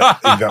Bishop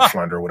Yvette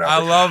Flunder or whatever. I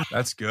love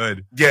that's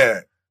good. Yeah.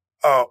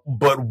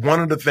 But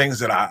one of the things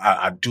that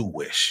I do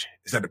wish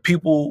is that the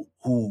people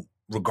who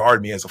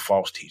regard me as a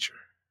false teacher,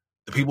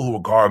 the people who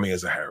regard me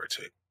as a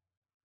heretic,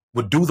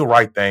 would do the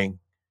right thing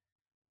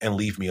and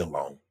leave me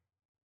alone.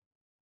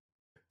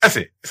 That's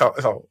it. It's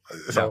all.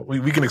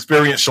 We can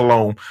experience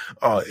shalom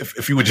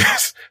if you would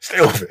just stay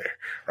over there.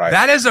 Right.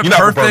 That is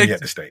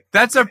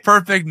that's a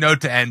perfect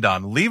note to end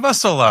on. Leave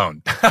us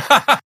alone.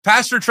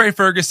 Pastor Trey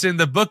Ferguson,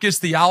 the book is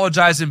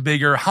Theologizin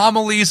Bigger,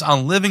 Homilies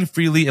on Living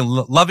Freely and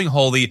Loving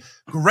Holy.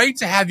 Great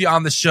to have you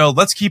on the show.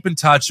 Let's keep in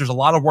touch. There's a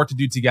lot of work to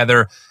do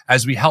together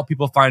as we help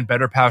people find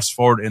better paths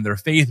forward in their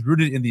faith,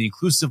 rooted in the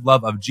inclusive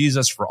love of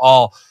Jesus for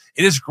all.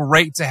 It is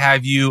great to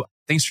have you.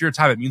 Thanks for your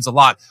time. It means a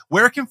lot.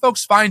 Where can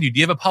folks find you? Do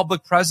you have a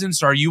public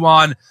presence? Are you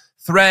on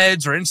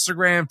Threads or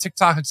Instagram,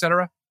 TikTok,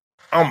 etc.?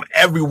 I'm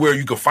everywhere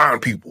you can find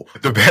people.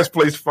 The best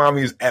place to find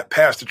me is at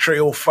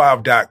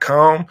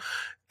PastorTrey05.com.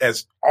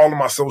 As all of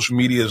my social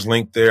media is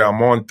linked there.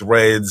 I'm on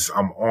Threads.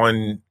 I'm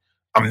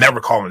never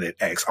calling it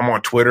X. I'm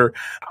on Twitter.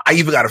 I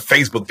even got a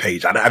Facebook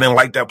page. I didn't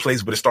like that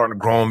place, but it's starting to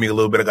grow on me a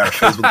little bit. I got a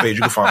Facebook page.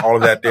 You can find all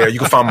of that there. You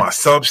can find my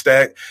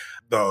Substack,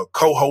 the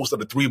co-host of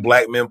the Three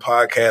Black Men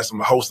podcast. I'm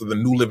the host of the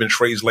New Living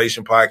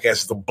Translation podcast.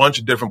 It's a bunch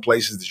of different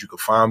places that you can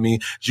find me.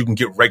 You can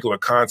get regular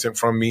content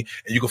from me,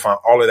 and you can find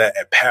all of that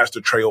at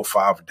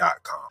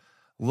PastorTrey05.com.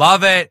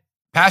 Love it.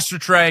 Pastor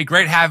Trey,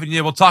 great having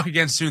you. We'll talk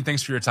again soon.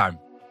 Thanks for your time.